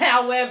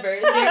 However,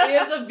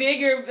 there is a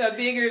bigger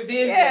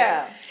vision.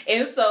 Yeah.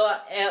 And so,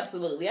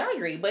 absolutely, I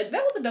agree. But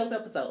that was a dope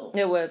episode.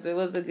 It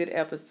was a good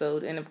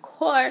episode. And of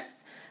course,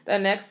 the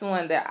next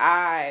one that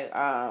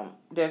I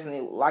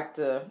definitely like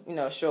to,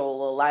 show a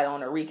little light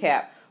on a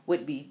recap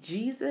would be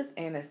Jesus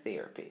and a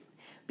Therapist.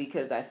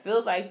 because I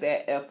feel like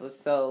that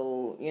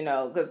episode, you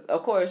know, because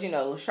of course, you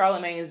know,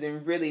 Charlamagne's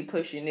been really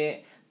pushing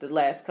it the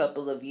last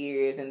couple of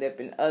years, and there've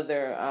been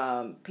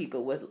other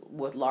people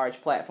with large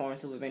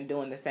platforms who have been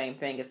doing the same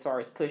thing as far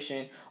as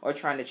pushing or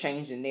trying to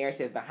change the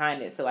narrative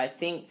behind it. So I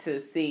think to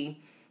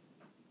see,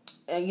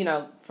 and you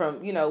know,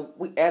 from, you know,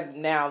 as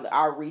now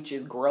our reach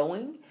is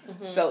growing,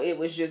 so it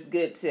was just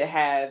good to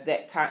have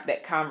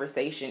that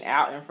conversation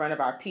out in front of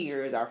our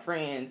peers, our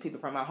friends, people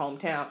from our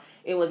hometown.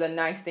 It was a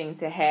nice thing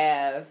to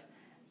have,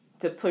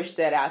 to push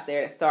that out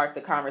there, to start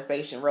the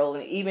conversation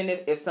rolling, even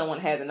if someone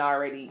hasn't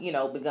already, you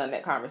know, begun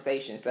that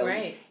conversation. So,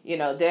 right. You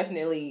know,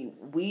 definitely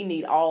we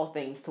need all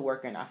things to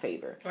work in our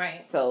favor.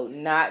 Right. So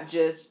not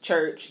just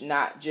church,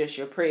 not just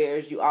your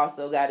prayers. You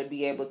also got to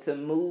be able to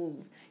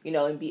move, you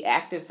know, and be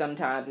active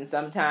sometimes. And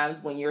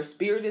sometimes when your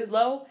spirit is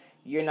low,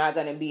 you're not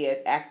going to be as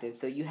active.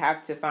 So you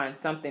have to find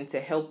something to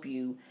help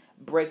you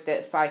break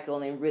that cycle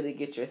and really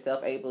get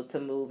yourself able to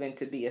move and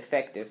to be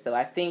effective. So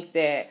I think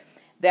that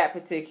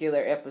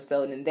particular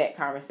episode and that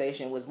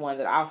conversation was one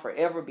that I'll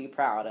forever be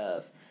proud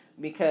of,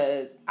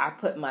 because I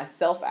put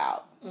myself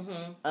out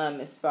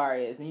as far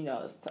as, you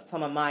know,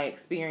 some of my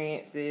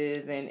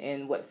experiences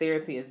and what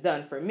therapy has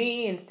done for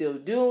me and still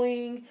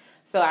doing.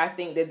 So I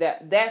think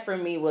that for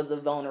me was a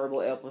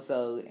vulnerable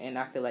episode, and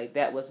I feel like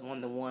that was one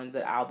of the ones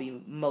that I'll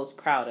be most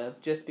proud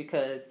of, just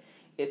because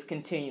it's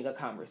continuing a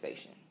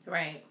conversation.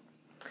 Right.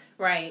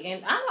 Right,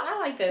 and I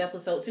like that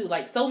episode too.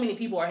 Like, so many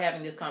people are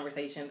having this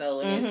conversation though,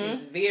 and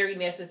it's very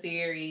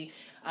necessary.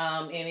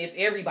 And if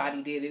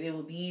everybody did it, it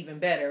would be even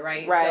better,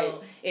 right? Right.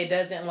 So it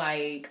doesn't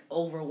like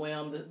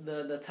overwhelm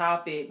the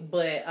topic.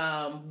 But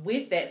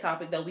with that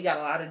topic though, we got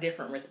a lot of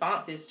different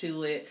responses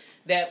to it,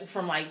 that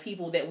from like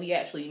people that we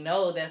actually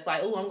know that's like,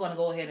 oh, I'm going to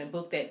go ahead and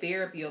book that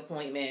therapy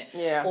appointment.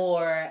 Yeah.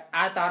 Or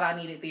I thought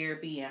I needed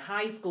therapy in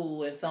high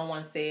school and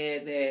someone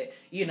said that,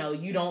 you know,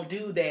 you don't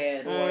do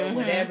that or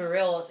whatever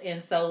else.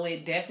 And so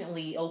it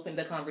definitely opened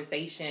the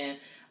conversation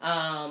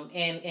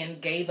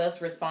and gave us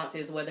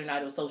responses, whether or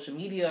not it was social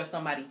media or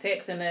somebody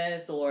texting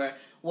us or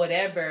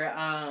whatever.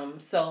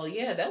 So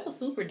yeah, that was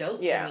super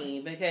dope to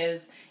me,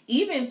 because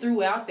even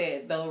throughout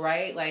that though,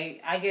 right?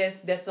 Like, I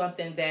guess that's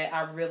something that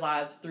I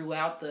realized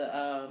throughout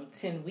the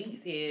 10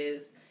 weeks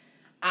is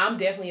I'm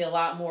definitely a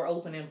lot more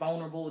open and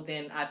vulnerable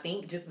than I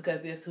think, just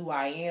because this is who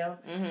I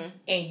am.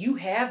 And you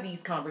have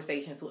these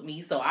conversations with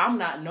me, so I'm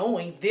not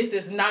knowing this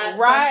is not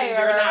something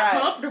you're not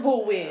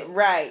comfortable with.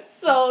 Right.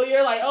 So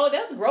you're like, oh,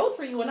 that's growth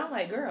for you. And I'm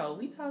like, girl,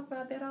 we talk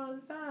about that all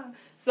the time.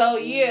 So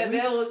yeah,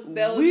 that was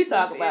we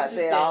talk about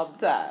that all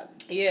the time.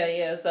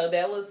 Yeah. So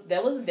that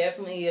was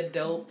definitely a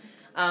dope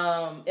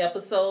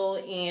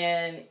episode,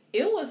 and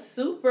it was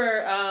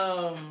super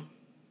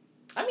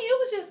I mean, it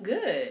was just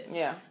good.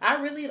 Yeah.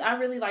 I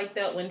really like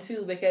that one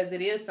too, because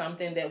it is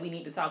something that we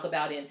need to talk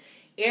about in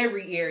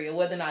every area,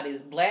 whether or not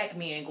it's black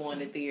men going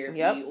to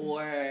therapy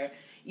or,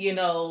 you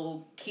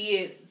know,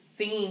 kids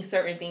seeing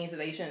certain things that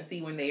they shouldn't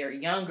see when they are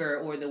younger,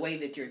 or the way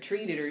that you're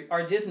treated,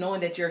 or just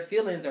knowing that your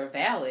feelings are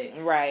valid.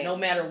 Right. No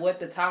matter what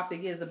the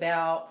topic is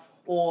about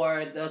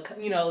or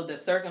the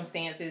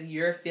circumstances,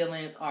 your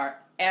feelings are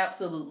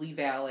absolutely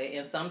valid.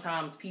 And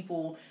sometimes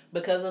people,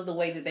 because of the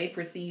way that they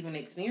perceive and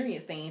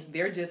experience things,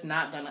 they're just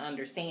not going to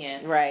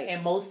understand. Right.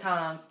 And most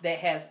times that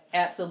has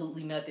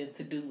absolutely nothing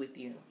to do with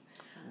you.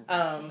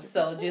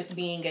 So just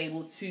being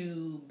able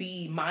to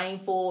be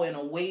mindful and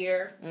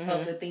aware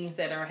of the things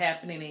that are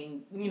happening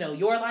in, you know,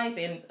 your life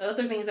and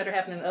other things that are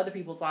happening in other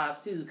people's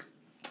lives too,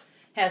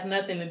 has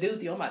nothing to do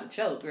with you. I'm about to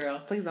choke, girl.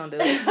 Please don't do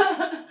it.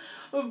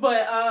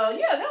 But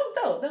yeah, that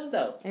was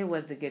dope. It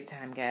was a good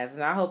time, guys.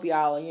 And I hope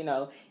y'all, you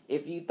know,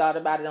 if you thought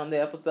about it on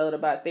the episode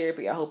about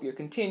therapy, I hope you're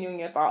continuing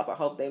your thoughts. I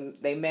hope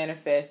they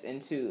manifest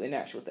into an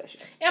actual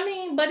session. I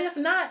mean, but if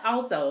not,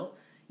 also,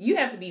 you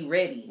have to be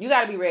ready. You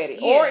got to be ready.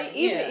 Yeah, or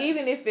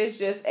even if it's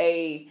just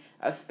a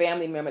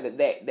family member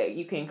that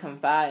you can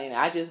confide in.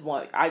 I just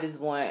want,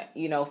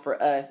 you know,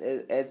 for us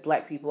as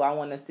black people, I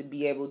want us to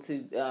be able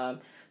to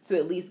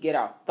at least get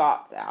our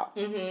thoughts out,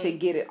 to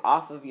get it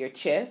off of your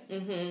chest.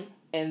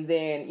 And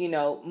then, you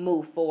know,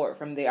 move forward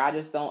from there. I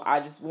just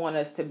want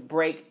us to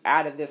break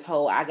out of this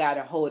whole, I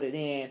gotta hold it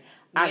in.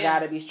 I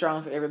gotta be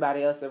strong for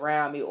everybody else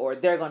around me, or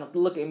they're gonna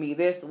look at me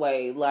this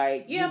way.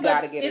 Like, you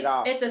gotta get it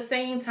off. At the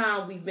same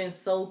time, we've been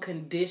so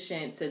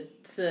conditioned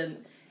to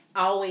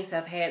always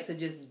have had to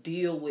just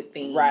deal with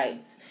things.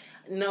 Right.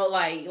 No,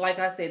 like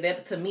I said,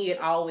 that to me, it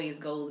always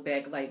goes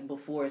back like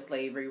before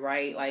slavery,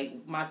 right?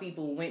 Like, my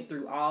people went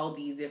through all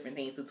these different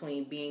things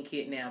between being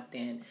kidnapped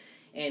and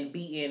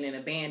beaten and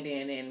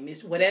abandoned and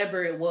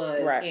whatever it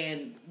was,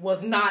 and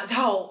was not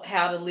taught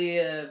how to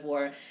live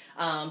or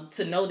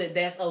to know that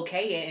that's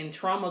okay. And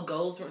trauma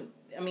goes from,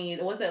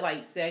 mean, what's that,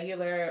 like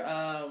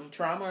cellular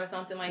trauma or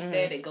something like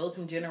that? It goes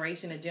from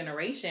generation to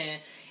generation.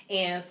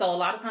 And so a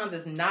lot of times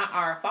it's not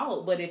our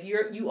fault, but if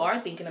you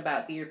are thinking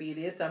about therapy, it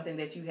is something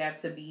that you have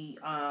to be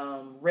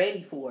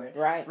ready for,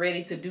 right?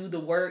 Ready to do the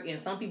work, and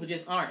some people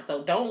just aren't.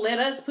 So don't let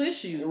us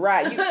push you,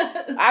 right?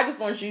 I just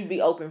want you to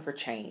be open for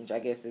change. I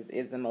guess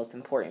is the most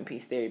important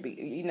piece there.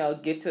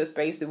 Get to a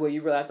space where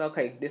you realize,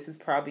 okay, this is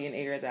probably an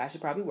area that I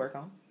should probably work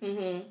on,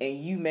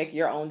 and you make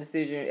your own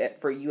decision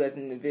for you as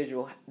an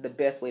individual. The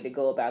best way to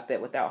go about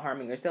that without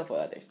harming yourself or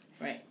others,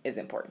 right, is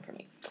important for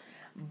me.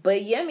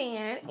 But yeah,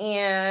 man,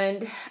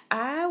 and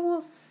I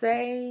will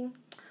say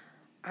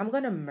I'm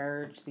going to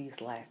merge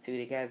these last two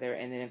together,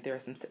 and then if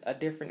there's a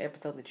different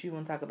episode that you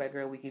want to talk about,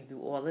 girl, we can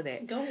do all of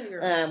that. Go ahead,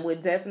 girl.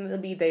 Would definitely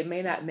be, they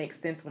may not make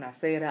sense when I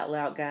say it out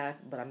loud,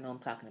 guys, but I know I'm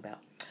talking about,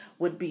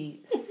 would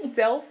be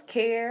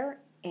self-care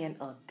and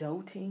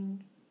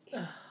adulting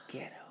is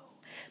ghetto.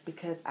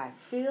 Because I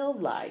feel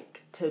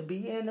like to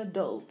be an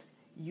adult,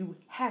 you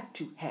have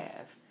to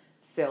have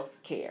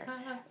self-care.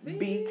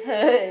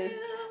 Because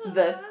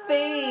the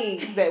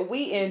things that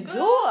we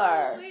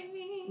endure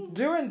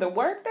during the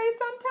workday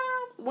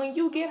sometimes, when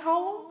you get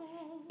home,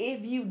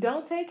 if you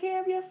don't take care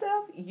of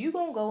yourself, you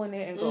gonna go in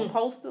there and go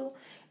postal,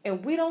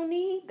 and we don't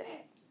need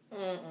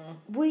that.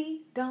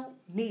 We don't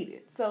need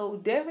it. So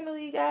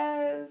definitely,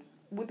 guys,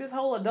 with this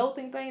whole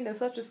adulting thing that's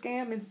such a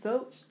scam and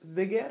such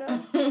the ghetto,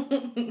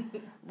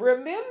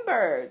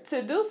 remember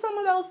to do some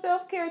of those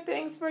self-care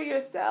things for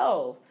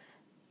yourself.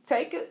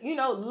 Take it,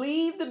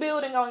 leave the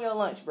building on your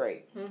lunch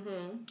break.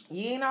 You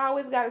ain't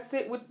always got to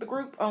sit with the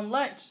group on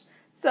lunch.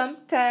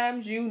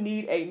 Sometimes you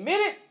need a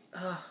minute.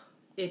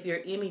 If you're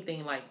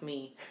anything like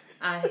me,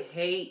 I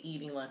hate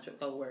eating lunch with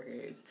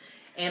coworkers.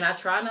 And I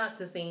try not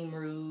to seem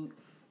rude,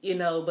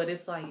 but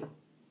it's like,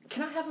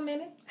 can I have a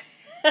minute?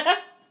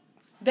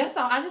 That's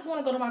all. I just want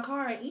to go to my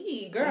car and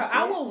eat. Girl,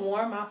 I will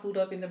warm my food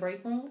up in the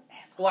break room.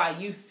 Well, I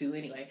used to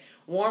anyway.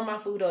 Warm my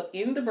food up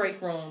in the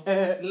break room.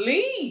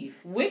 Leave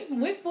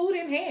with food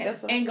in hand.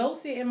 And go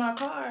sit in my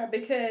car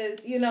because,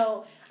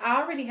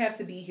 I already have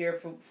to be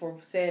here for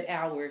said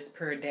hours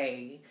per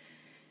day.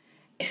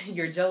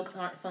 Your jokes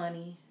aren't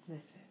funny.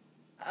 Listen.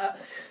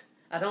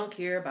 I don't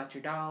care about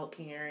your dog,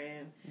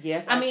 Karen.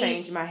 Yes, I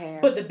changed my hair.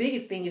 But the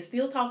biggest thing is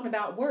still talking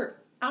about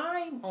work.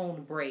 I'm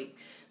on break.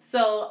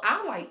 So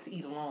I like to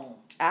eat alone.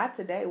 I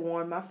today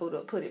warmed my food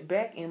up, put it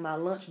back in my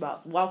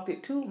lunchbox, walked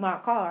it to my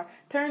car,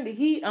 turned the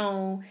heat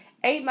on,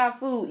 ate my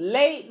food,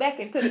 laid back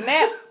into the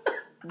nap.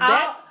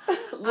 That's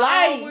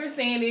life. All we're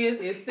saying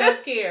is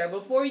self-care.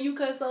 Before you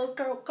cuss those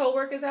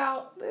co-workers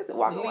out, listen,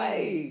 walk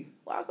away.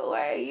 Walk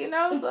away,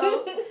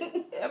 So,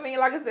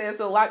 like I said,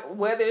 so like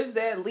whether it's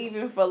that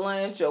leaving for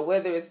lunch or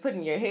whether it's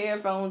putting your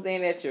headphones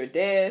in at your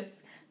desk,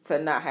 to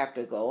not have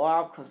to go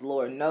off, because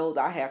Lord knows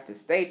I have to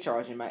stay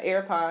charging my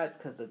AirPods,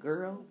 because a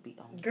girl be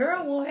on.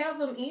 Girl will have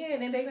them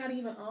in and they not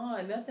even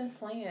on. Nothing's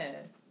playing.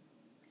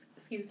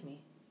 Excuse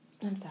me.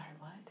 I'm sorry,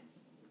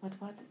 what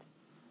was it?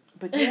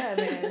 But yeah,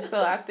 man,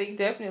 so I think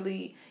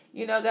definitely,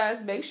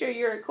 guys, make sure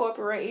you're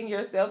incorporating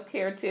your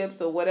self-care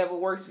tips or whatever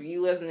works for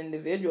you as an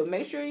individual.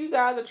 Make sure you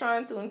guys are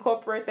trying to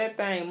incorporate that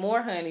thing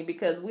more, honey,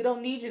 because we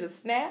don't need you to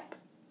snap.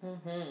 We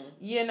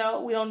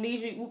don't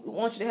need you. We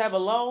want you to have a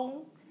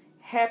long,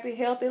 happy,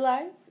 healthy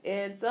life,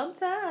 and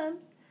sometimes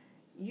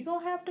you're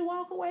going to have to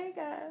walk away,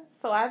 guys.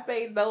 So I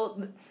think,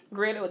 though,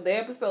 granted, with the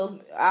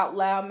episodes out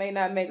loud may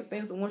not make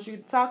sense, but once you're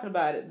talking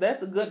about it,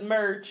 that's a good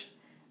merge,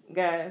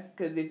 guys,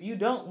 because if you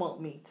don't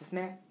want me to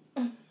snap,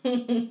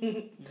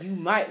 you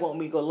might want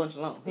me to go lunch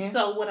alone. Yeah?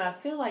 So what I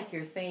feel like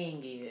you're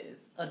saying is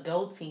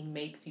adulting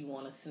makes you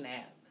want to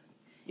snap.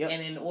 Yep.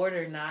 And in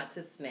order not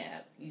to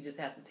snap, you just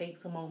have to take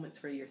some moments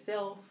for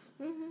yourself,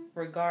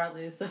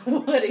 regardless of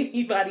what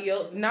anybody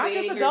else is not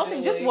saying. Not just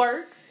adulting, just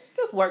work.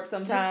 Just work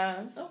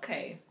sometimes.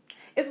 Okay.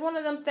 It's one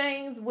of them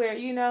things where,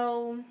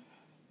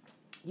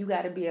 you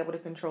got to be able to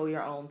control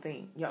your own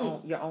thing,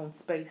 your own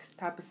space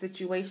type of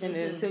situation.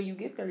 And until you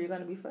get there, you're going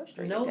to be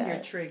frustrated. Know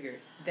your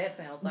triggers. That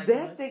sounds like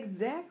that's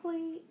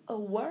exactly a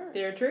word.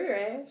 They're a trigger,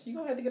 Ash. You're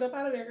going to have to get up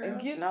out of there,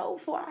 girl.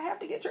 Before I have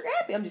to get trigger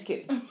happy. I'm just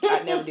kidding.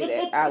 I'd never do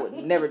that. I would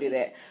never do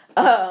that.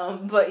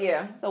 But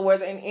yeah. So were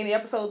there any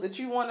episodes that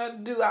you want to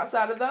do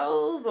outside of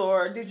those,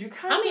 or did you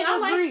kind of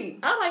agree?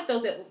 I like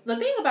those. The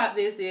thing about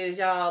this is,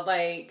 y'all,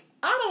 I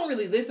don't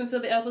really listen to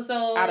the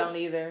episodes. I don't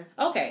either.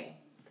 Okay.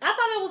 I thought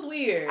that was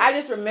weird. I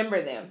just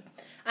remember them.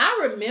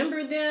 I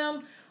remember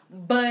them,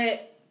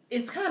 but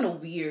it's kind of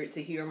weird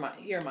to hear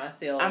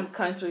myself. I'm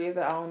country as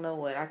I don't know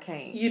what. I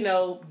can't.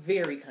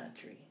 Very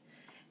country.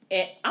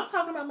 And I'm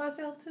talking about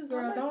myself too,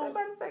 girl. Don't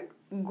somebody say,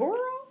 girl?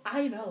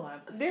 I know I'm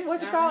country. Then what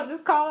you call it?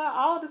 Just call out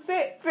all the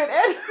sets and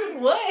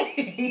everything. What?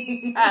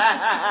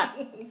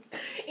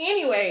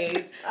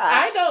 Anyways,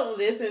 I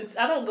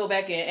don't go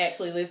back and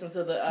actually listen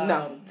to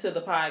the to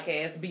the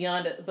podcast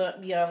beyond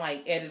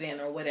like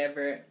editing or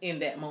whatever in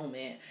that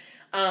moment.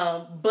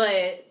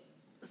 But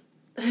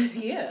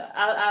Yeah,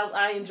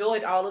 I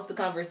enjoyed all of the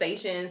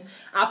conversations.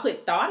 I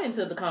put thought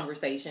into the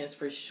conversations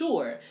for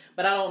sure,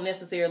 but I don't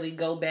necessarily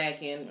go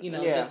back and,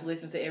 just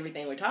listen to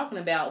everything we're talking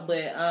about.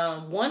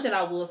 But one that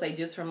I will say,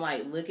 just from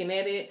like looking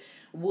at it,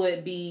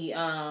 would be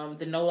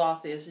the No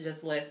Loss is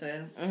Just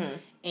Lessons,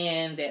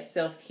 and that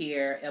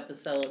self-care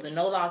episode. The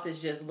No Loss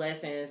is Just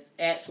Lessons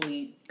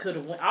actually could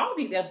have went, all of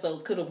these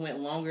episodes could have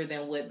went longer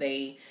than what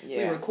we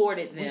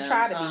recorded them. We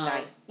try to be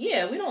nice.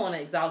 Yeah, we don't want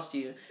to exhaust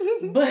you,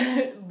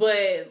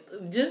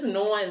 but just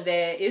knowing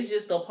that it's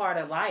just a part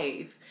of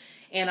life.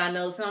 And I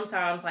know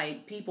sometimes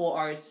like people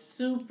are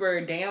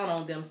super down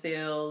on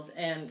themselves,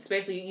 and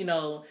especially,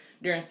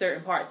 during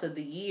certain parts of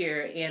the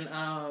year, and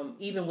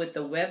even with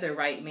the weather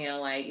right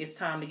now, like it's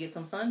time to get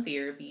some sun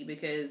therapy,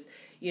 because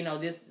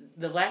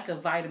the lack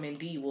of vitamin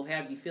D will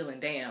have you feeling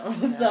down.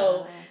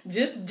 So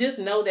just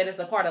know that it's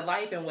a part of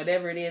life, and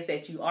whatever it is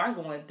that you are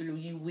going through,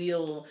 you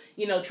will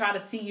try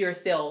to see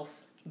yourself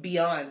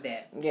beyond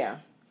that. Yeah.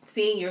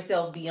 Seeing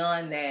yourself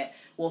beyond that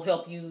will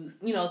help you,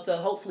 to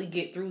hopefully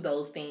get through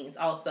those things.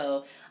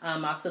 Also,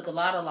 I took a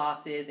lot of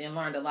losses and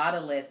learned a lot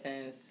of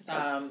lessons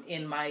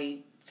in my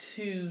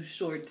 2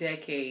 short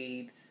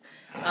decades,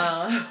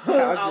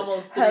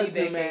 almost 3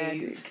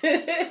 decades.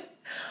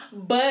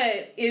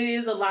 But it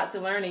is a lot to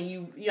learn,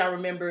 and I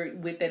remember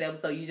with that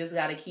episode, you just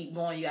got to keep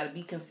going. You got to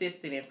be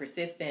consistent and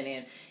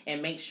persistent,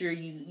 and make sure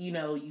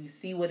you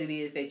see what it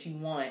is that you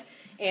want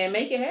and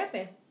make it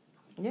happen.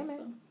 Yeah,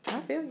 man. So. I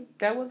feel you.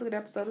 That was a good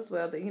episode as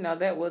well. That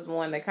that was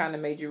one that kind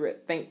of made you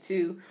think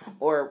too,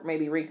 or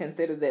maybe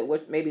reconsider that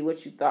what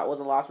you thought was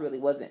a loss really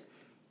wasn't.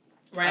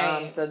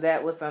 Right. So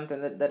that was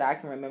something that I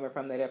can remember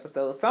from that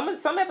episode. Some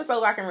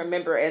episodes I can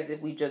remember as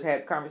if we just had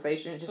a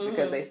conversation, just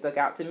because they stuck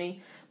out to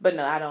me. But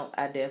no, I don't.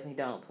 I definitely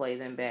don't play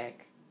them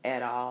back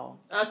at all.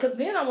 Because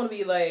then I want to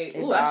be like,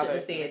 ooh, I shouldn't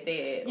have said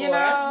that.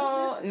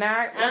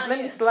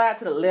 Let me slide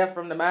to the left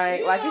from the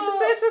mic. Like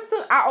it's just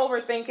I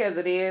overthink as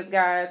it is,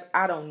 guys.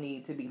 I don't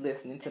need to be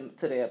listening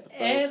to the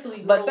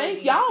episode. But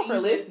thank y'all for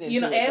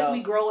listening. As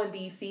we grow in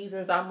these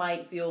seasons, I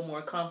might feel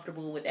more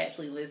comfortable with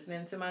actually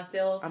listening to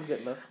myself. I'm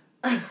good, love.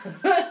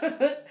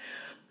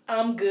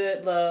 I'm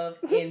good, love,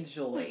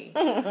 enjoy.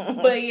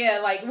 But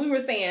yeah, like we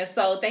were saying,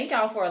 so thank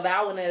y'all for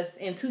allowing us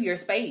into your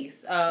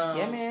space.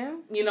 Yeah, man.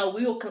 We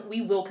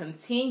will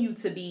continue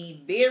to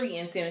be very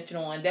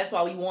intentional, and that's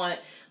why we want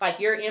like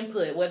your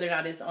input, whether or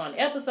not it's on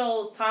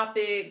episodes,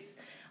 topics,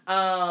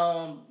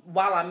 Wild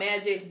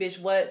Magics, bitch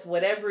what's,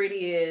 whatever it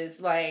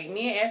is. Like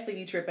me and Ashley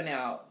be tripping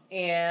out.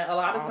 And a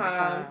lot of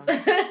times,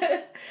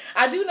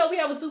 I do know we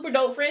have a super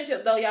dope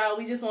friendship though, y'all.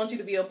 We just want you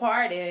to be a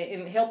part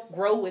and help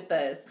grow with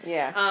us.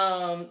 Yeah.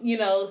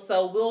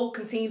 So we'll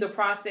continue the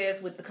process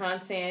with the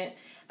content.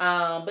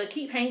 But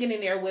keep hanging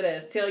in there with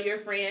us. Tell your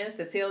friends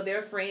to tell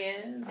their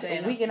friends.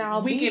 And we can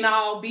all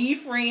be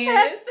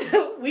friends.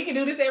 We can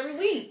do this every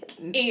week.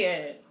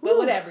 But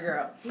whatever,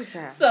 girl.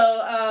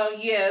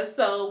 So,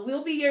 so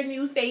we'll be your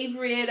new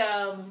favorite,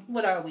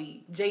 what are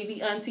we?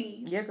 JV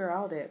aunties? Yeah,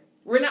 girl, all that.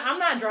 I'm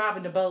not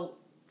driving the boat.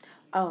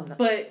 Oh, no.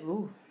 But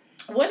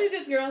what did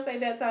this girl say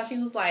that time? She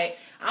was like,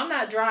 I'm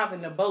not driving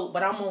the boat,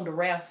 but I'm on the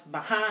raft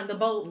behind the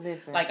boat.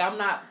 Listen, like, I'm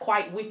not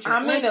quite with your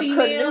auntie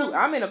now.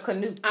 I'm in a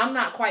canoe. I'm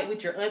not quite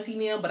with your auntie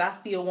now, but I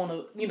still want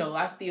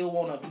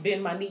to,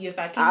 bend my knee if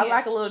I can. I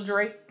like a little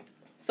Drake.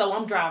 So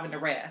I'm driving the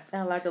raft.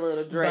 I like a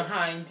little Drake.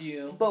 Behind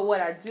you. But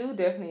what I do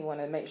definitely want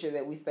to make sure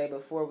that we say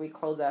before we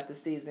close out the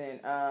season,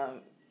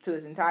 to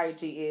its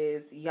entirety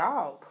is,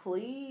 y'all,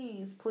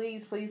 please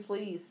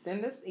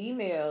send us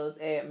emails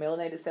at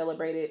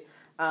melanatedcelebrated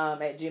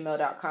at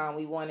gmail.com.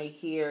 We want to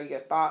hear your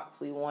thoughts.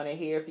 We want to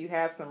hear if you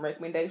have some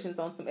recommendations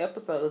on some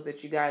episodes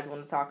that you guys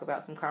want to talk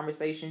about, some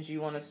conversations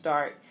you want to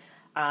start.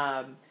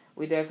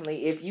 We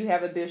definitely, if you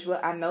have a bitch, well,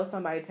 I know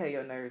somebody tear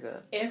your nerves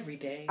up. Every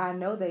day. I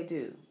know they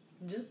do.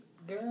 Just,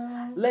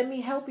 girl. Let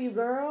me help you,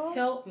 girl.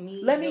 Help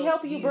me. Let me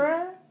help you,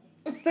 bruh.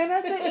 Send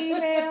us an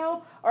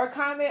email or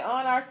comment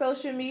on our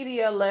social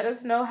media. Let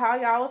us know how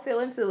y'all are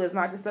feeling too. It's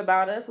not just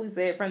about us. We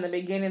said from the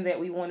beginning that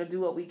we want to do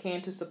what we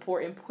can to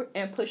support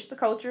and push the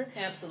culture.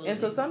 Absolutely. And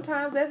so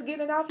sometimes that's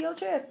getting it off your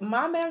chest.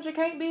 My manager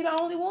can't be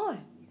the only one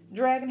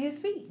dragging his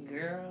feet.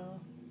 Girl.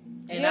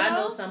 And I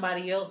know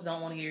somebody else don't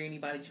want to hear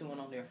anybody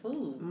chewing on their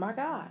food. My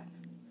God.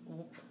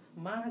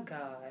 My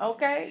God.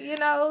 Okay,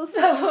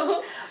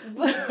 so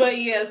but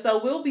yeah,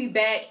 so we'll be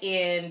back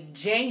in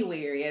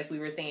January, as we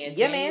were saying,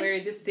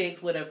 January the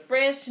 6th, with a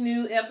fresh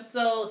new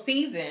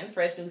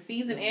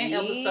season and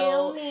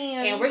episode,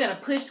 and we're gonna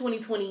push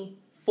 2020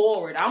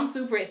 forward. I'm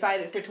super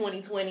excited for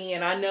 2020,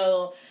 and I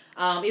know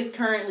it's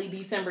currently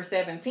December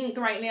 17th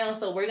right now,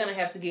 so we're gonna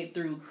have to get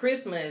through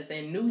Christmas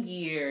and New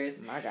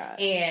Year's, my God,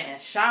 and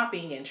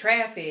shopping and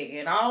traffic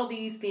and all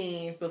these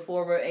things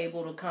before we're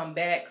able to come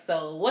back.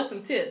 So what's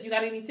some tips? You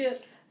got any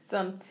tips?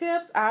 Some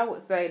tips, I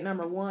would say,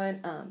 number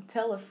one,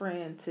 tell a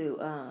friend to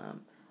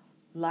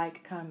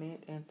like,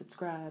 comment, and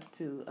subscribe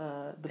to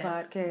the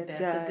podcast.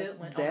 That's guys. A good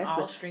one. On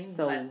all streaming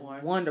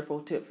platforms.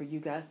 Wonderful tip for you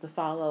guys to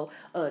follow.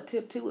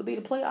 Tip 2 would be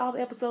to play all the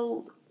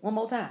episodes one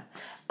more time.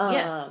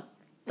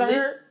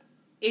 Third,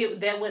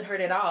 that wouldn't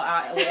hurt at all.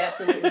 I would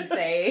absolutely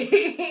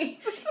say,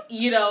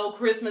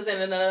 Christmas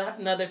and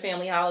another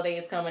family holiday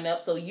is coming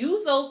up. So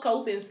use those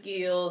coping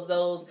skills,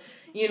 those,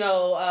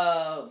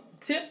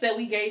 tips that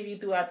we gave you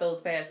throughout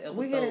those past episodes.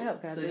 We're here to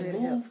help, guys. To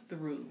move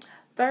through.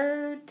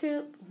 Third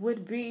tip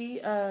would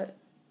be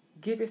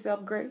give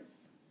yourself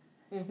grace.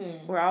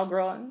 Mm-hmm. We're all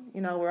growing,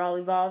 we're all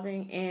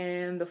evolving.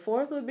 And the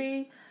fourth would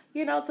be,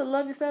 to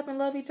love yourself and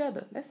love each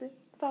other. That's it.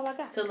 That's all I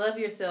got. To love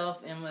yourself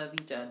and love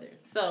each other.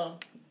 So,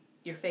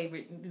 your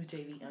favorite new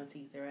JV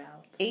aunties are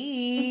out.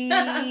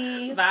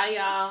 Hey. Bye,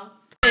 y'all.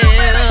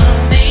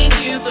 Thank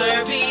you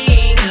for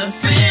being a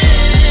friend.